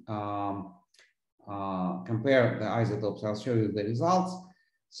to compare the isotopes. I'll show you the results.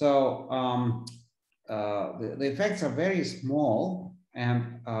 So the effects are very small,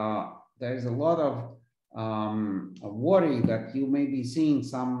 and there is a lot of worry that you may be seeing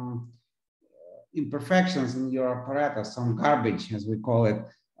some imperfections in your apparatus, some garbage, as we call it,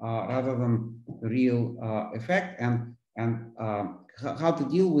 rather than real effect. And how to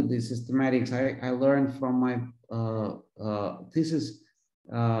deal with these systematics, I learned from my thesis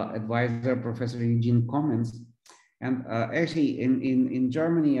advisor, Professor Eugene Comens. And actually, in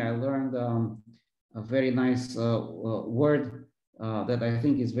Germany, I learned a very nice word that I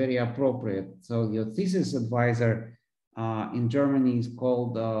think is very appropriate. So your thesis advisor in Germany is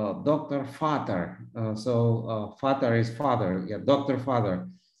called Dr. Vater. So Vater is father, yeah, Dr. Vater.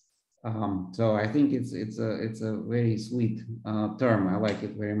 So I think it's a very sweet term. I like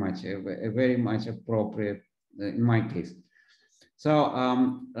it very much, very much appropriate in my case. So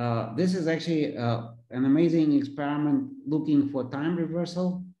this is actually an amazing experiment looking for time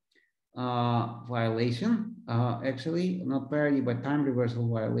reversal violation, actually, not parity, but time reversal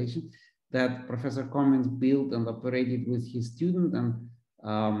violation, that Professor Comens built and operated with his student.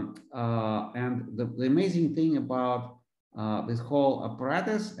 And the amazing thing about this whole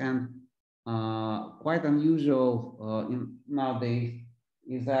apparatus, and quite unusual nowadays,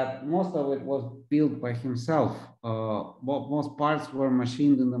 is that most of it was built by himself. Most parts were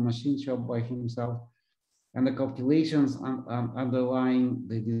machined in the machine shop by himself. and the calculations underlying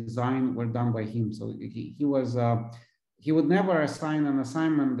the design were done by him. So he would never assign an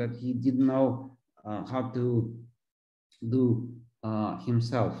assignment that he didn't know how to do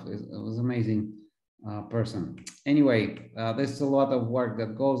himself. It was an amazing person. Anyway, there's a lot of work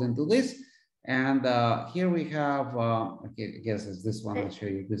that goes into this. And here we have, okay, I guess it's this one. I'll show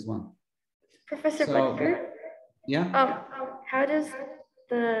you this one. Professor Budker? Yeah. How does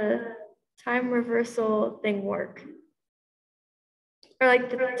the time reversal thing work? Or like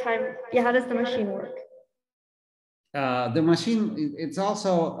the time, yeah, how does the machine work? The machine, it's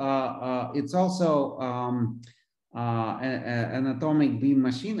also an atomic beam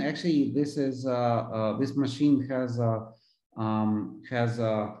machine. Actually, this is this machine has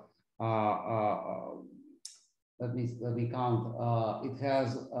let me count.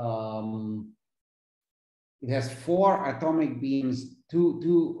 It has 4 atomic beams,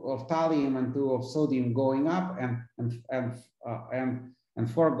 two of thallium and 2 of sodium going up, and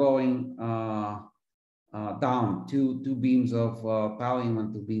 4 going down. Two beams of thallium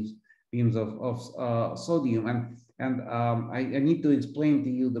and 2 beams of sodium. And I need to explain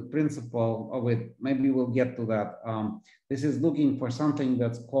to you the principle of it. Maybe we'll get to that. This is looking for something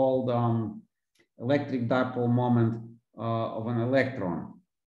that's called electric dipole moment of an electron.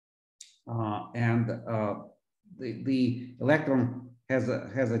 The electron has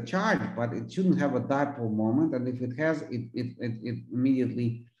a charge, but it shouldn't have a dipole moment. And if it has, it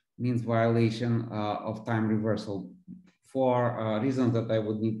immediately means violation of time reversal for reasons that I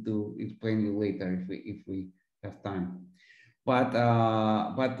would need to explain you later if we have time. But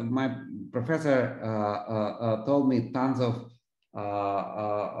my professor told me tons of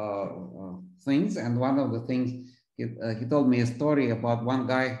things, and one of the things he told me a story about one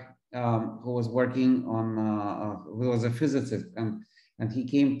guy who was working on who was a physicist, and he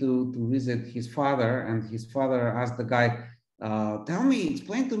came to visit his father, and his father asked the guy, "Tell me,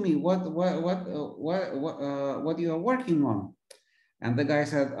 explain to me what you are working on." And the guy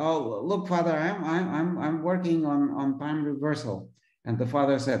said, "Oh, look, father, I'm working on time reversal." And the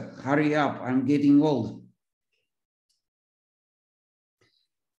father said, "Hurry up, I'm getting old."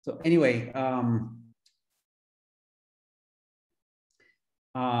 So anyway,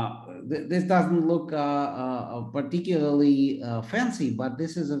 this doesn't look particularly fancy, but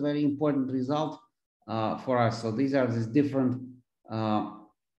this is a very important result for us. So these are these different.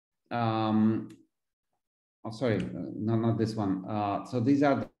 Oh, sorry, no, not this one. So these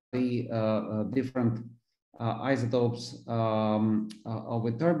are the different isotopes of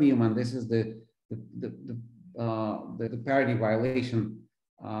ytterbium, and this is the parity violation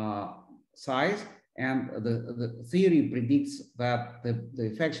size. And the theory predicts that the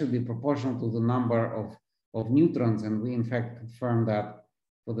effect should be proportional to the number of neutrons, and we in fact confirmed that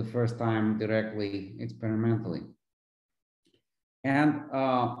for the first time directly experimentally. And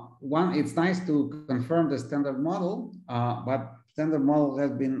it's nice to confirm the standard model, but standard model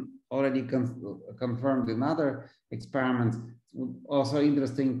has been already confirmed in other experiments. Also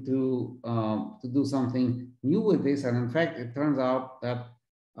interesting to do something new with this, and in fact, it turns out that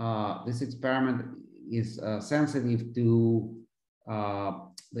this experiment is sensitive to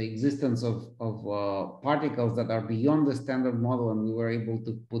the existence of particles that are beyond the standard model, and we were able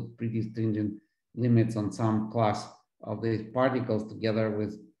to put pretty stringent limits on some class of these particles together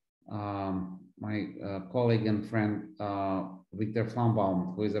with my colleague and friend Victor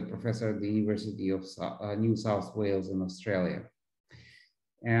Flambaum, who is a professor at the University of New South Wales in Australia.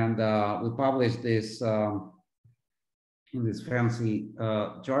 And we published this in this fancy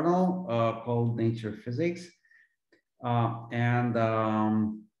journal called Nature Physics. And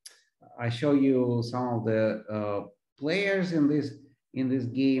I show you some of the players in this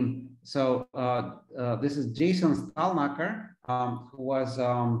game. So this is Jason Stalnaker, who was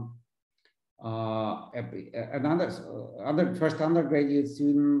first undergraduate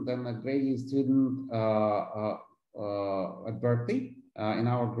student, then a graduate student at Berkeley in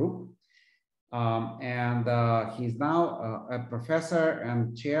our group. And he's now a professor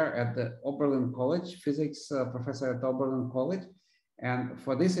and chair at the Oberlin College, physics professor at Oberlin College. And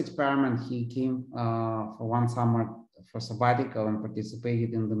for this experiment, he came for one summer for sabbatical and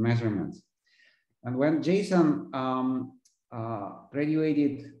participated in the measurements. And when Jason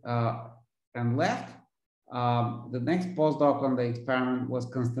graduated and left, the next postdoc on the experiment was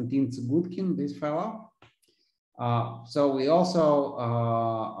Konstantin Tsugutkin, this fellow. So we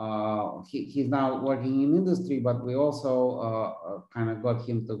also, he's now working in industry, but we also kind of got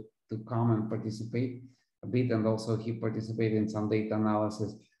him to come and participate a bit. And also he participated in some data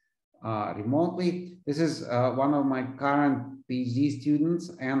analysis remotely. This is one of my current PhD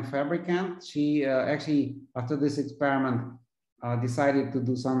students and fabricant. She actually, after this experiment, decided to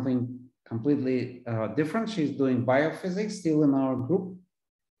do something completely different. She's doing biophysics, still in our group.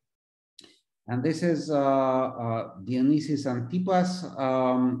 And this is Dionysis Antipas.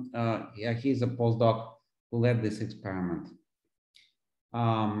 Yeah, he's a postdoc who led this experiment.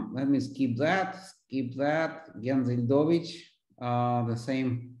 Let me skip that. Gen Zildovich, the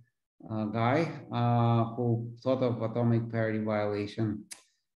same guy who thought of atomic parity violation.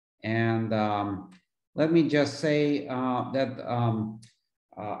 And let me just say that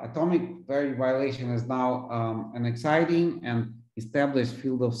atomic parity violation is now an exciting and established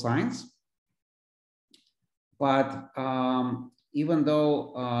field of science. But even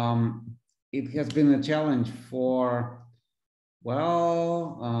though it has been a challenge for,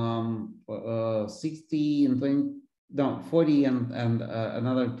 well, 60 and 20, no, 40 and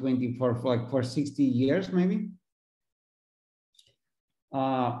another 20 for 60 years, maybe.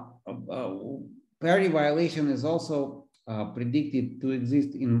 Parity violation is also predicted to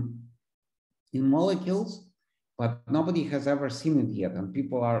exist in molecules, but nobody has ever seen it yet, and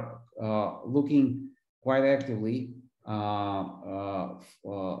people are looking quite actively for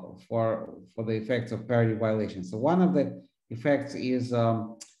the effects of parity violation. So one of the effects is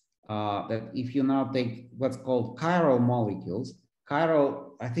that if you now take what's called chiral molecules,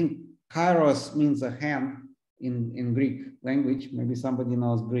 chiral, I think kairos means a hand in Greek language. Maybe somebody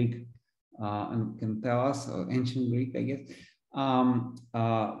knows Greek and can tell us, ancient Greek, I guess.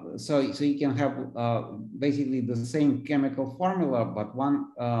 So you can have basically the same chemical formula, but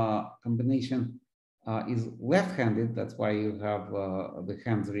one combination is left-handed. That's why you have the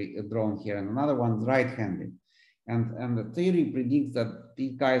hands drawn here, and another one's right-handed. And the theory predicts that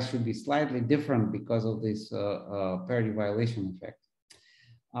these guys should be slightly different because of this parity violation effect.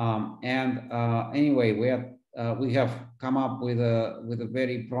 Anyway, we have come up with a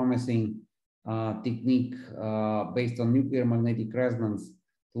very promising technique based on nuclear magnetic resonance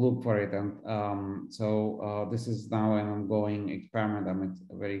to look for it. And so this is now an ongoing experiment. I'm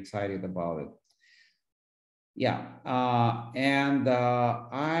very excited about it. Yeah, and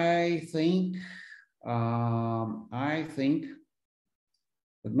I think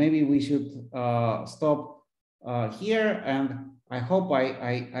that maybe we should stop here, and I hope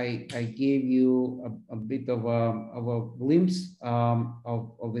I gave you a bit of a glimpse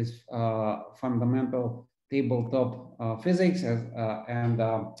of this fundamental tabletop physics, and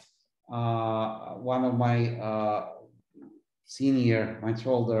one of my senior, much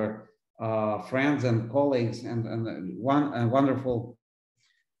older friends and colleagues, and one wonderful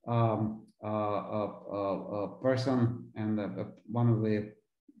person, and one of the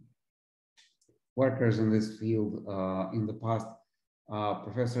workers in this field in the past,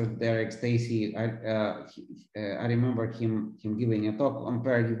 Professor Derek Stacy. I remember him giving a talk on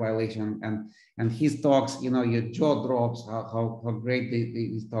parity violation, and his talks, you know, your jaw drops how great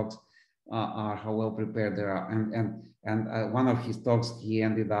these talks are, how well prepared they are. And one of his talks, he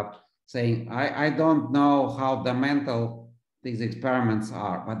ended up saying, I don't know how the mental these experiments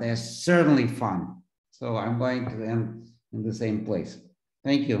are, but they're certainly fun. So I'm going to end in the same place.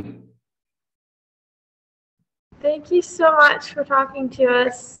 Thank you. Thank you so much for talking to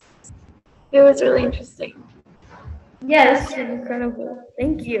us. It was really interesting. Yes, incredible.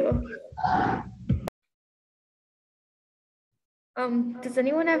 Thank you. Does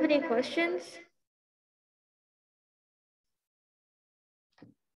anyone have any questions?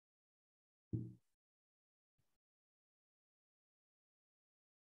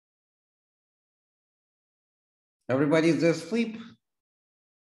 Everybody's just asleep.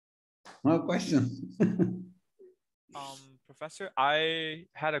 No questions. Professor, I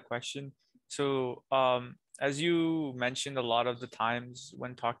had a question. So as you mentioned, a lot of the times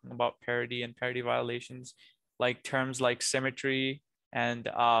when talking about parity and parity violations, like terms like symmetry and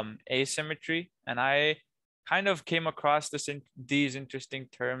asymmetry, and I kind of came across these interesting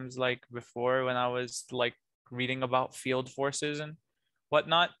terms like before when I was like reading about field forces and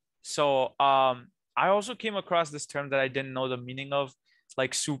whatnot. So I also came across this term that I didn't know the meaning of,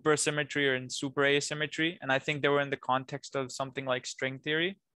 like supersymmetry or in super asymmetry, and I think they were in the context of something like string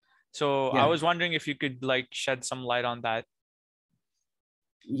theory. So Yeah. I was wondering if you could like shed some light on that.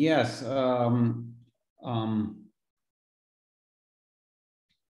 Yes.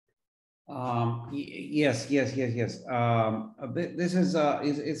 Yes. This is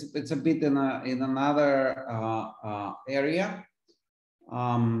it's a bit in another area.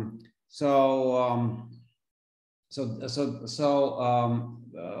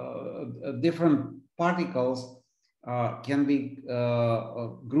 Different particles can be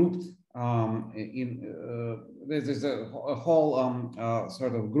grouped there's a whole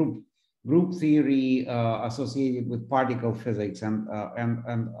sort of group theory associated with particle physics, and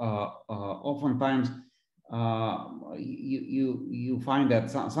oftentimes you find that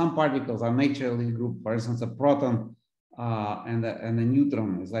some particles are naturally grouped. For instance, a proton and a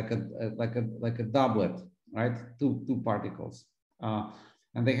neutron is like a doublet, right? Two particles,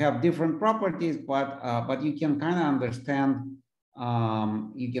 and they have different properties, but you can kind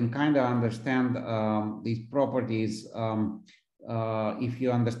of understand these properties if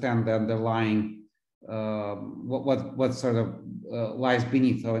you understand the underlying what sort of lies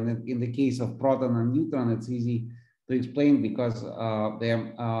beneath. So in the case of proton and neutron, it's easy to explain because they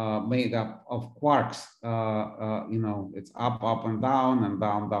are made up of quarks. It's up and down, and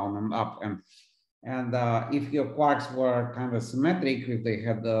down and up. And if your quarks were kind of symmetric, if they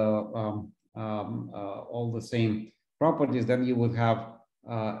had all the same properties, then you would have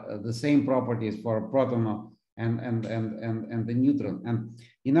the same properties for a proton and the neutron. And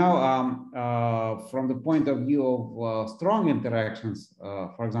from the point of view of strong interactions,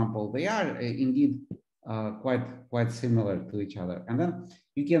 for example, they are indeed quite similar to each other. And then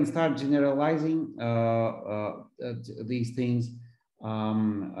you can start generalizing these things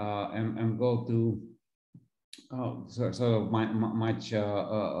and go to sort of much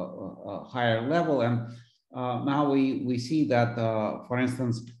higher level. And now we see that, for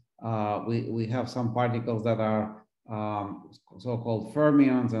instance, we have some particles that are so-called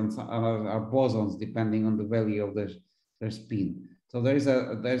fermions and are bosons, depending on the value of their spin. So there's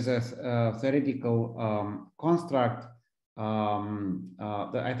a theoretical construct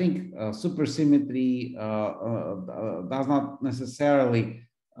that I think supersymmetry does not necessarily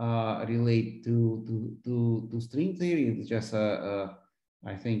relate to string theory. It's just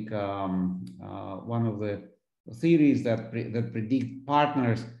I think one of the theories that predict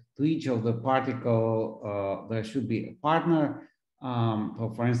partners to each of the particle. There should be a partner.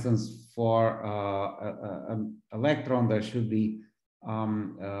 So for instance, for an electron, there should be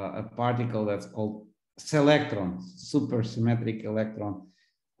a particle that's called selectron, supersymmetric electron.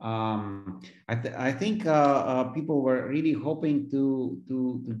 I think people were really hoping to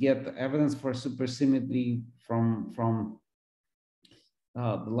get evidence for supersymmetry from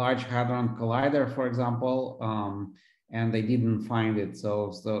the Large Hadron Collider, for example, and they didn't find it.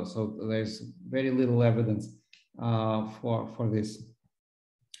 So there's very little evidence for this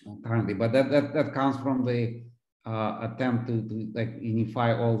currently. But that comes from the attempt to like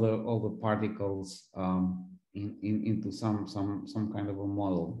unify all the particles into some kind of a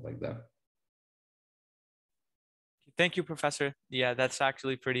model like that. Thank you, Professor. Yeah, that's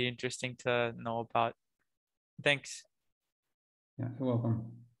actually pretty interesting to know about. Thanks. Yeah, you're welcome.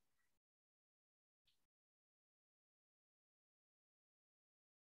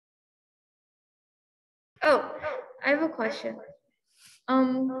 Oh, I have a question.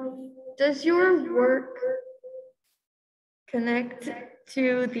 Does your work connect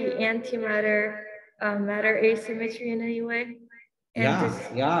to the antimatter matter asymmetry in any way? And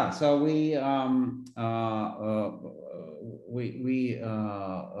yeah. So we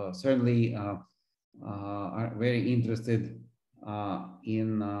certainly are very interested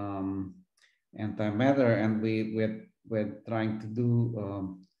in antimatter, and we're trying to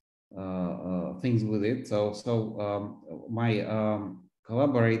do things with it. So my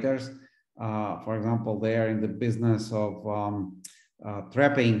collaborators, for example, they are in the business of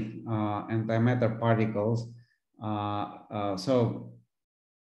trapping antimatter particles. So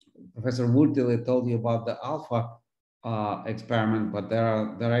Professor Wurtele told you about the alpha experiment, but there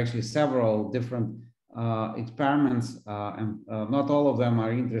are actually several different experiments, and not all of them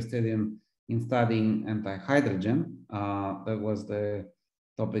are interested in studying antihydrogen. That was the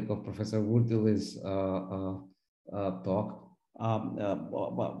topic of Professor Wurtele's talk.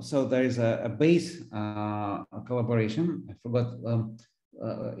 So there is a base collaboration. I forgot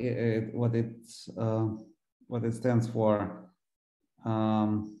what it stands for.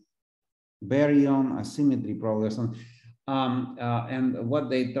 Baryon asymmetry, probably, or something. And what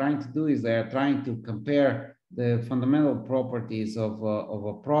they're trying to do is they're trying to compare the fundamental properties of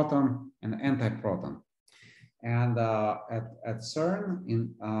a proton and antiproton. And at CERN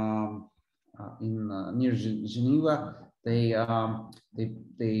near Geneva, they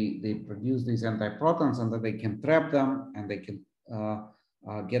produce these antiprotons, and that they can trap them, and they can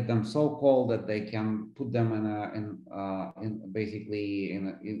get them so cold that they can put them basically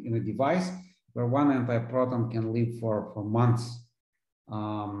in a device where one antiproton can live for months.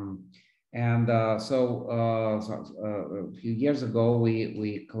 And a few years ago,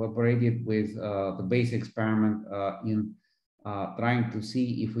 we collaborated with the base experiment in trying to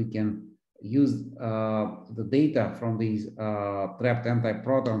see if we can use the data from these trapped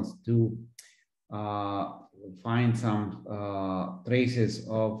antiprotons to find some traces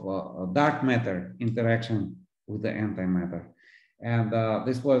of dark matter interaction with the antimatter. And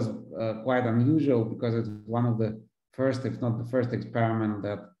this was quite unusual because it's one of the first, if not the first experiment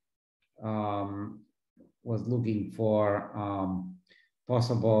that was looking for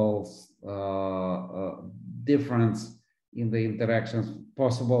possible difference in the interactions,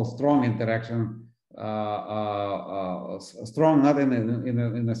 possible strong interaction, strong not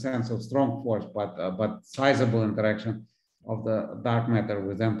in the sense of strong force, but sizable interaction of the dark matter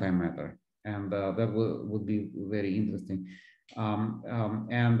with antimatter, and that would be very interesting.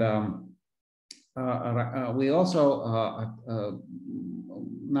 We also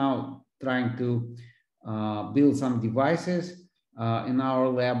now trying to build some devices in our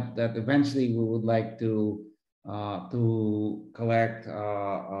lab that eventually we would like to collect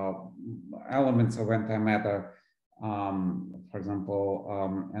elements of antimatter, for example,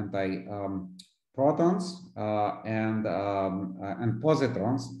 anti-protons and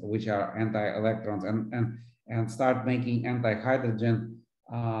positrons, which are anti-electrons, and start making anti-hydrogen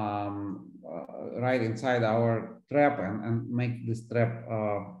right inside our trap and make this trap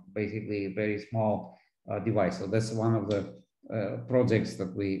basically a very small device. So that's one of the projects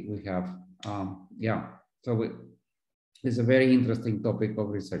that we have. Yeah, so it's a very interesting topic of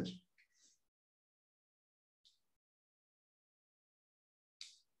research.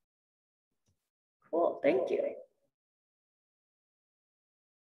 Cool, thank you.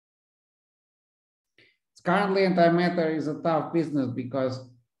 Currently, antimatter is a tough business because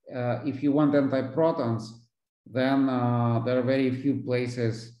if you want antiprotons, then there are very few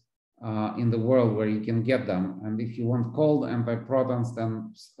places in the world where you can get them. And if you want cold antiprotons,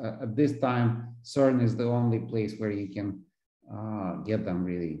 then at this time, CERN is the only place where you can get them,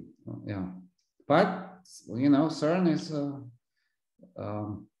 really. Yeah. But, you know, CERN is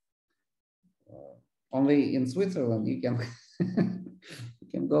only in Switzerland. You can, you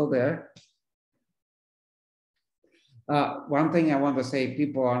can go there. One thing I want to say,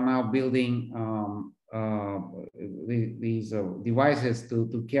 people are now building these devices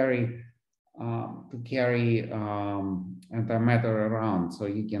to carry antimatter around, so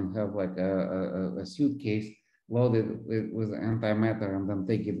you can have like a suitcase loaded with antimatter and then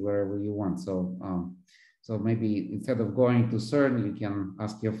take it wherever you want. So so maybe instead of going to CERN, you can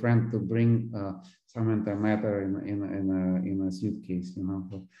ask your friend to bring some antimatter in a suitcase. You know,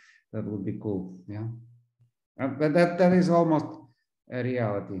 so that would be cool. Yeah. But that is almost a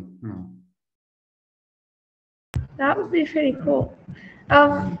reality. No. That would be pretty cool.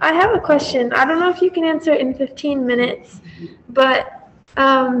 I have a question. I don't know if you can answer it in 15 minutes, but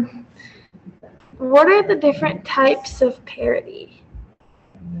what are the different types of parity?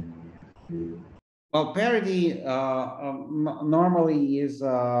 Well, parity normally is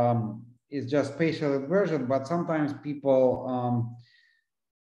just spatial inversion, but sometimes people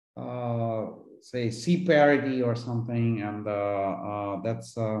say C parity or something, and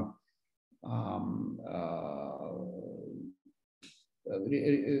that's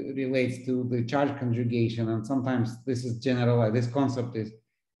relates to the charge conjugation, and sometimes this is generalized. This concept is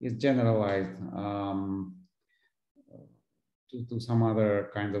generalized to some other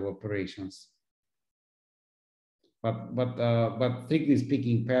kind of operations. But strictly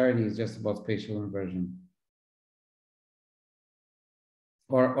speaking, parity is just about spatial inversion.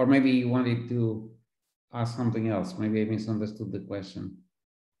 Or maybe you wanted to ask something else. Maybe I misunderstood the question.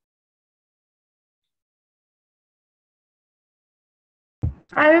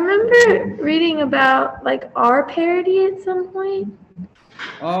 I remember reading about like R parity at some point.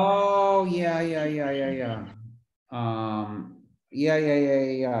 Oh, yeah.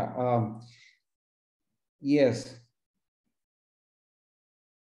 Yes.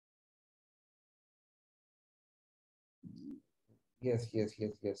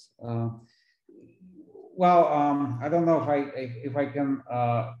 Yes. Well, I don't know if I can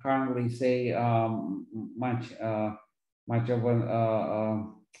currently say much of an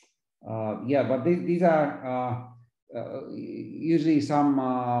yeah, but these are usually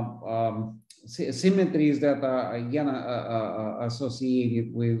some symmetries that are again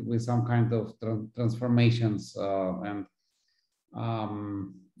associated with some kind of transformations, and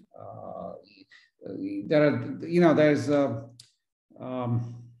there are, you know, there's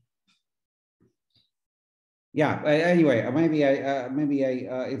yeah. Anyway, maybe I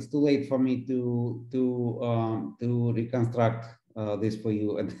it's too late for me to reconstruct this for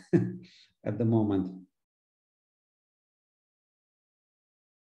you at, at the moment.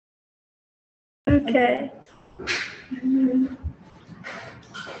 Okay.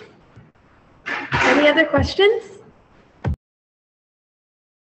 Any other questions?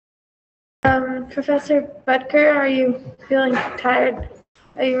 Professor Budker, are you feeling tired?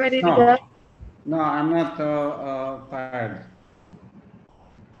 Are you ready to go? No, I'm not tired.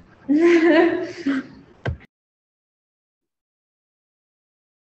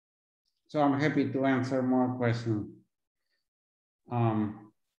 So I'm happy to answer more questions.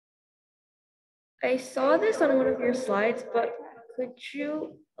 I saw this on one of your slides, but could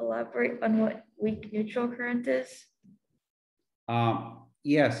you elaborate on what weak neutral current is?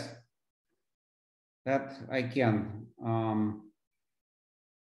 Yes, that I can.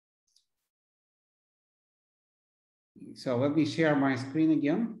 So let me share my screen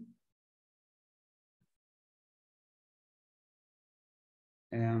again.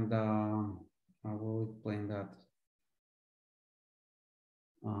 And I will explain that.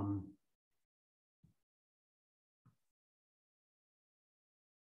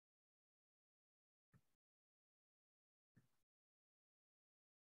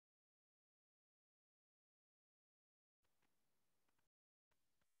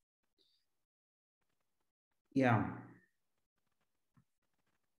 Yeah.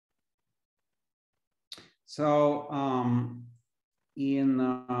 So in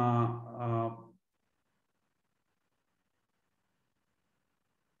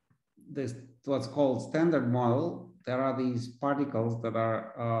this what's called standard model, there are these particles that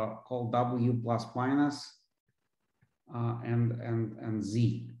are called W plus minus and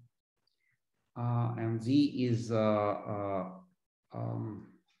Z. And Z is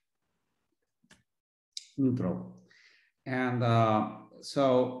neutral. And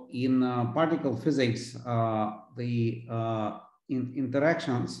so in particle physics, the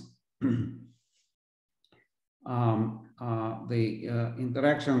interactions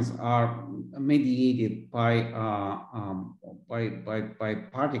interactions are mediated by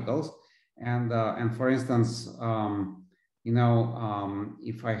particles, and for instance, you know,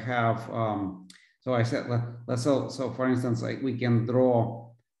 if I have so I said so for instance, like we can draw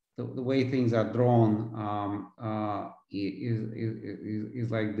the way things are drawn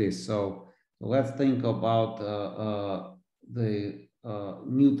is like this. So let's think about the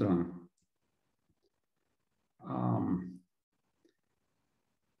neutron.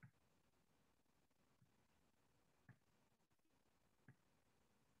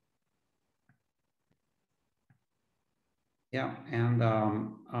 Yeah, and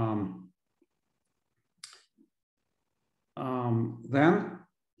then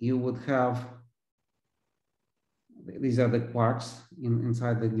you would have, these are the quarks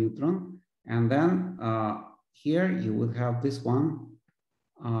inside the neutron, and then here you would have this one.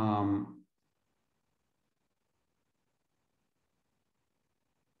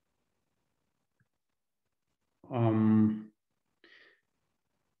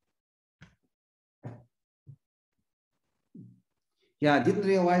 Yeah, I didn't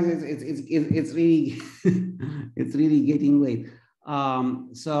realize it's really it's really getting late. I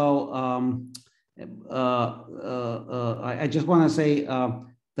just want to say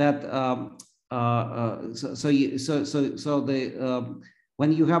that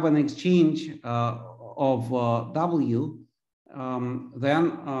when you have an exchange of W, then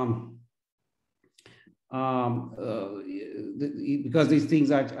because these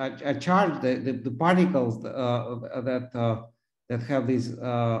things are charged, the particles that have these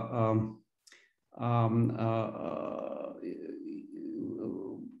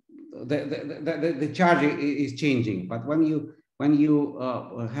the charge is changing. But when you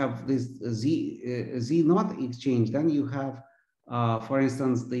have this Z naught exchange, then you have, for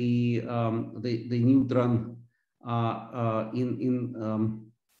instance, the neutron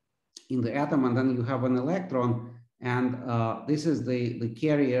in the atom, and then you have an electron, and this is the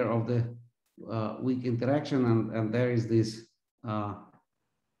carrier of the weak interaction, and there is this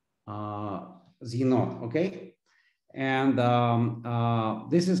Z naught, okay? And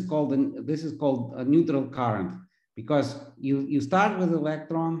this is called a neutral current, because you start with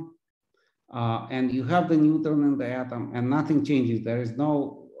electron and you have the neutron in the atom, and nothing changes. There is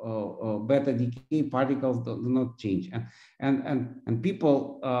no beta decay, particles do not change, and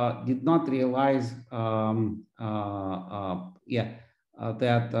people did not realize that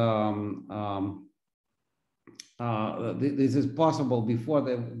this is possible before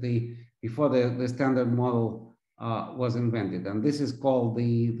the standard model was invented, and this is called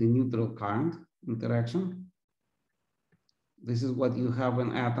the neutral current interaction. This is what you have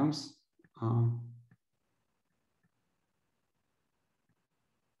in atoms.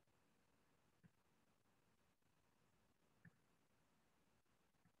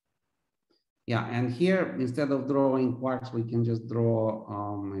 Yeah, and here, instead of drawing quarks, we can just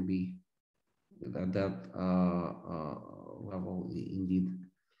draw maybe that level indeed.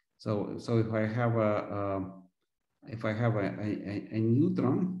 So if I have a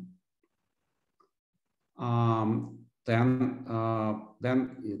neutron, then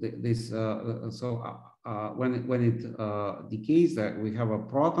this when it decays, that we have a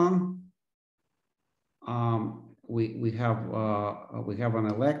proton, we have an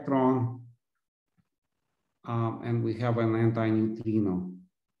electron, and we have an anti-neutrino.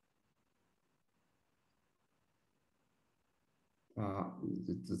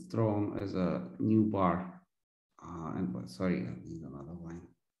 It's thrown as a new bar. And sorry, I need another line.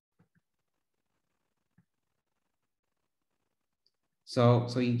 So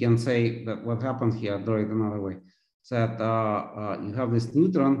you can say that what happens here, draw it another way, so that you have this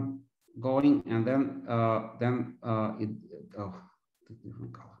neutron going, and then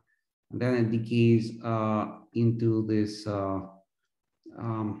different color, and then it decays into this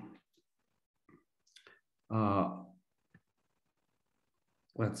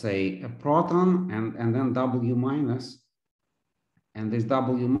let's say a proton, and then W minus, and this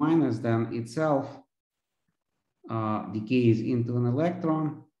W minus then itself decays into an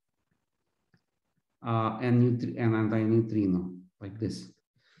electron and anti-neutrino, like this.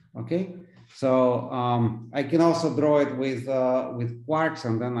 Okay, so I can also draw it with quarks,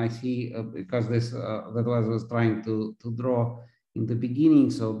 and then I see because this that was I was trying to draw in the beginning.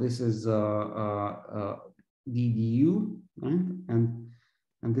 So this is DDU, right?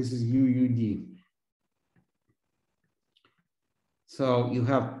 And this is UUD. So you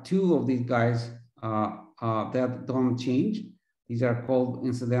have two of these guys that don't change. These are called,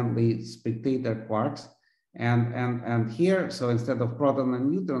 incidentally, spectator quarks. And here, so instead of proton and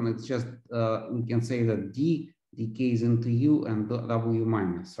neutron, it's just, we can say that D decays into U and W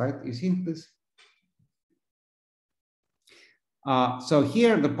minus, right? You see this? So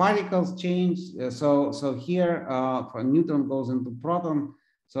here the particles change. So here, for neutron goes into proton.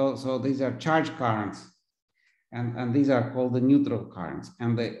 So these are charge currents, and these are called the neutral currents.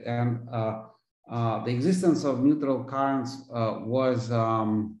 And the existence of neutral currents was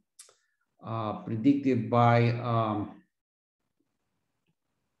predicted by,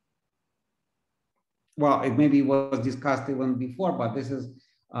 well, it maybe was discussed even before, but this is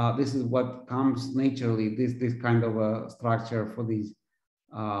what comes naturally. This kind of a structure for these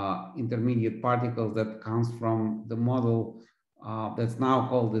intermediate particles that comes from the model that's now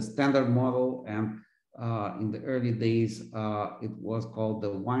called the standard model, and in the early days it was called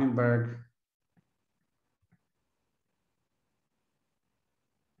the Weinberg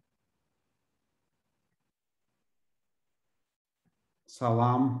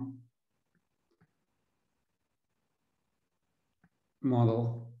Salam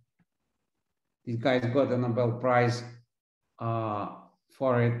model. These guys got a Nobel Prize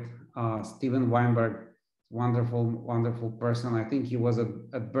for it. Steven Weinberg, wonderful person. I think he was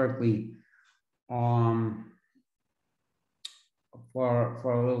at Berkeley for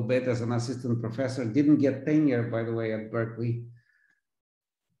a little bit as an assistant professor. Didn't get tenure, by the way, at Berkeley.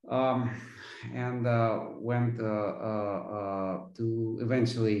 And went to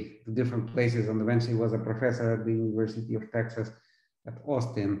eventually to different places, and eventually was a professor at the University of Texas at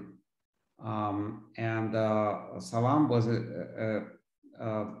Austin. And Salam was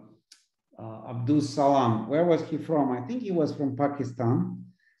Abdus Salam. Where was he from? I think he was from Pakistan,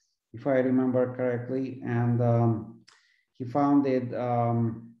 if I remember correctly. And he founded a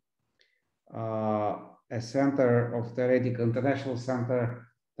center of theoretical, international center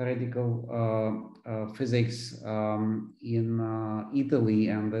theoretical physics in Italy,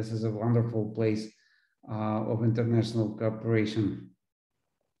 and this is a wonderful place of international cooperation.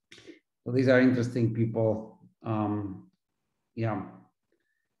 So these are interesting people, yeah,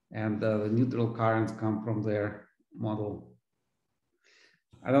 and the neutral currents come from their model.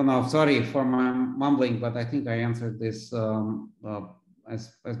 I don't know, sorry for my mumbling, but I think I answered this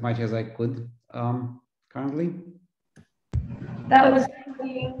as much as I could currently. That was,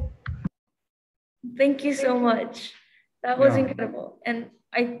 thank you so much. That was incredible. And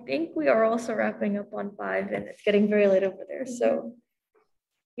I think we are also wrapping up on 5, and it's getting very late over there. So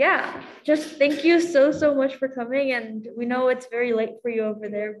yeah, just thank you so much for coming. And we know it's very late for you over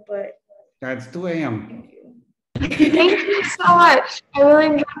there, but it's 2 a.m. Thank you so much. I really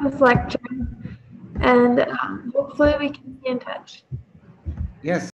enjoyed this lecture, and hopefully we can be in touch. Yes.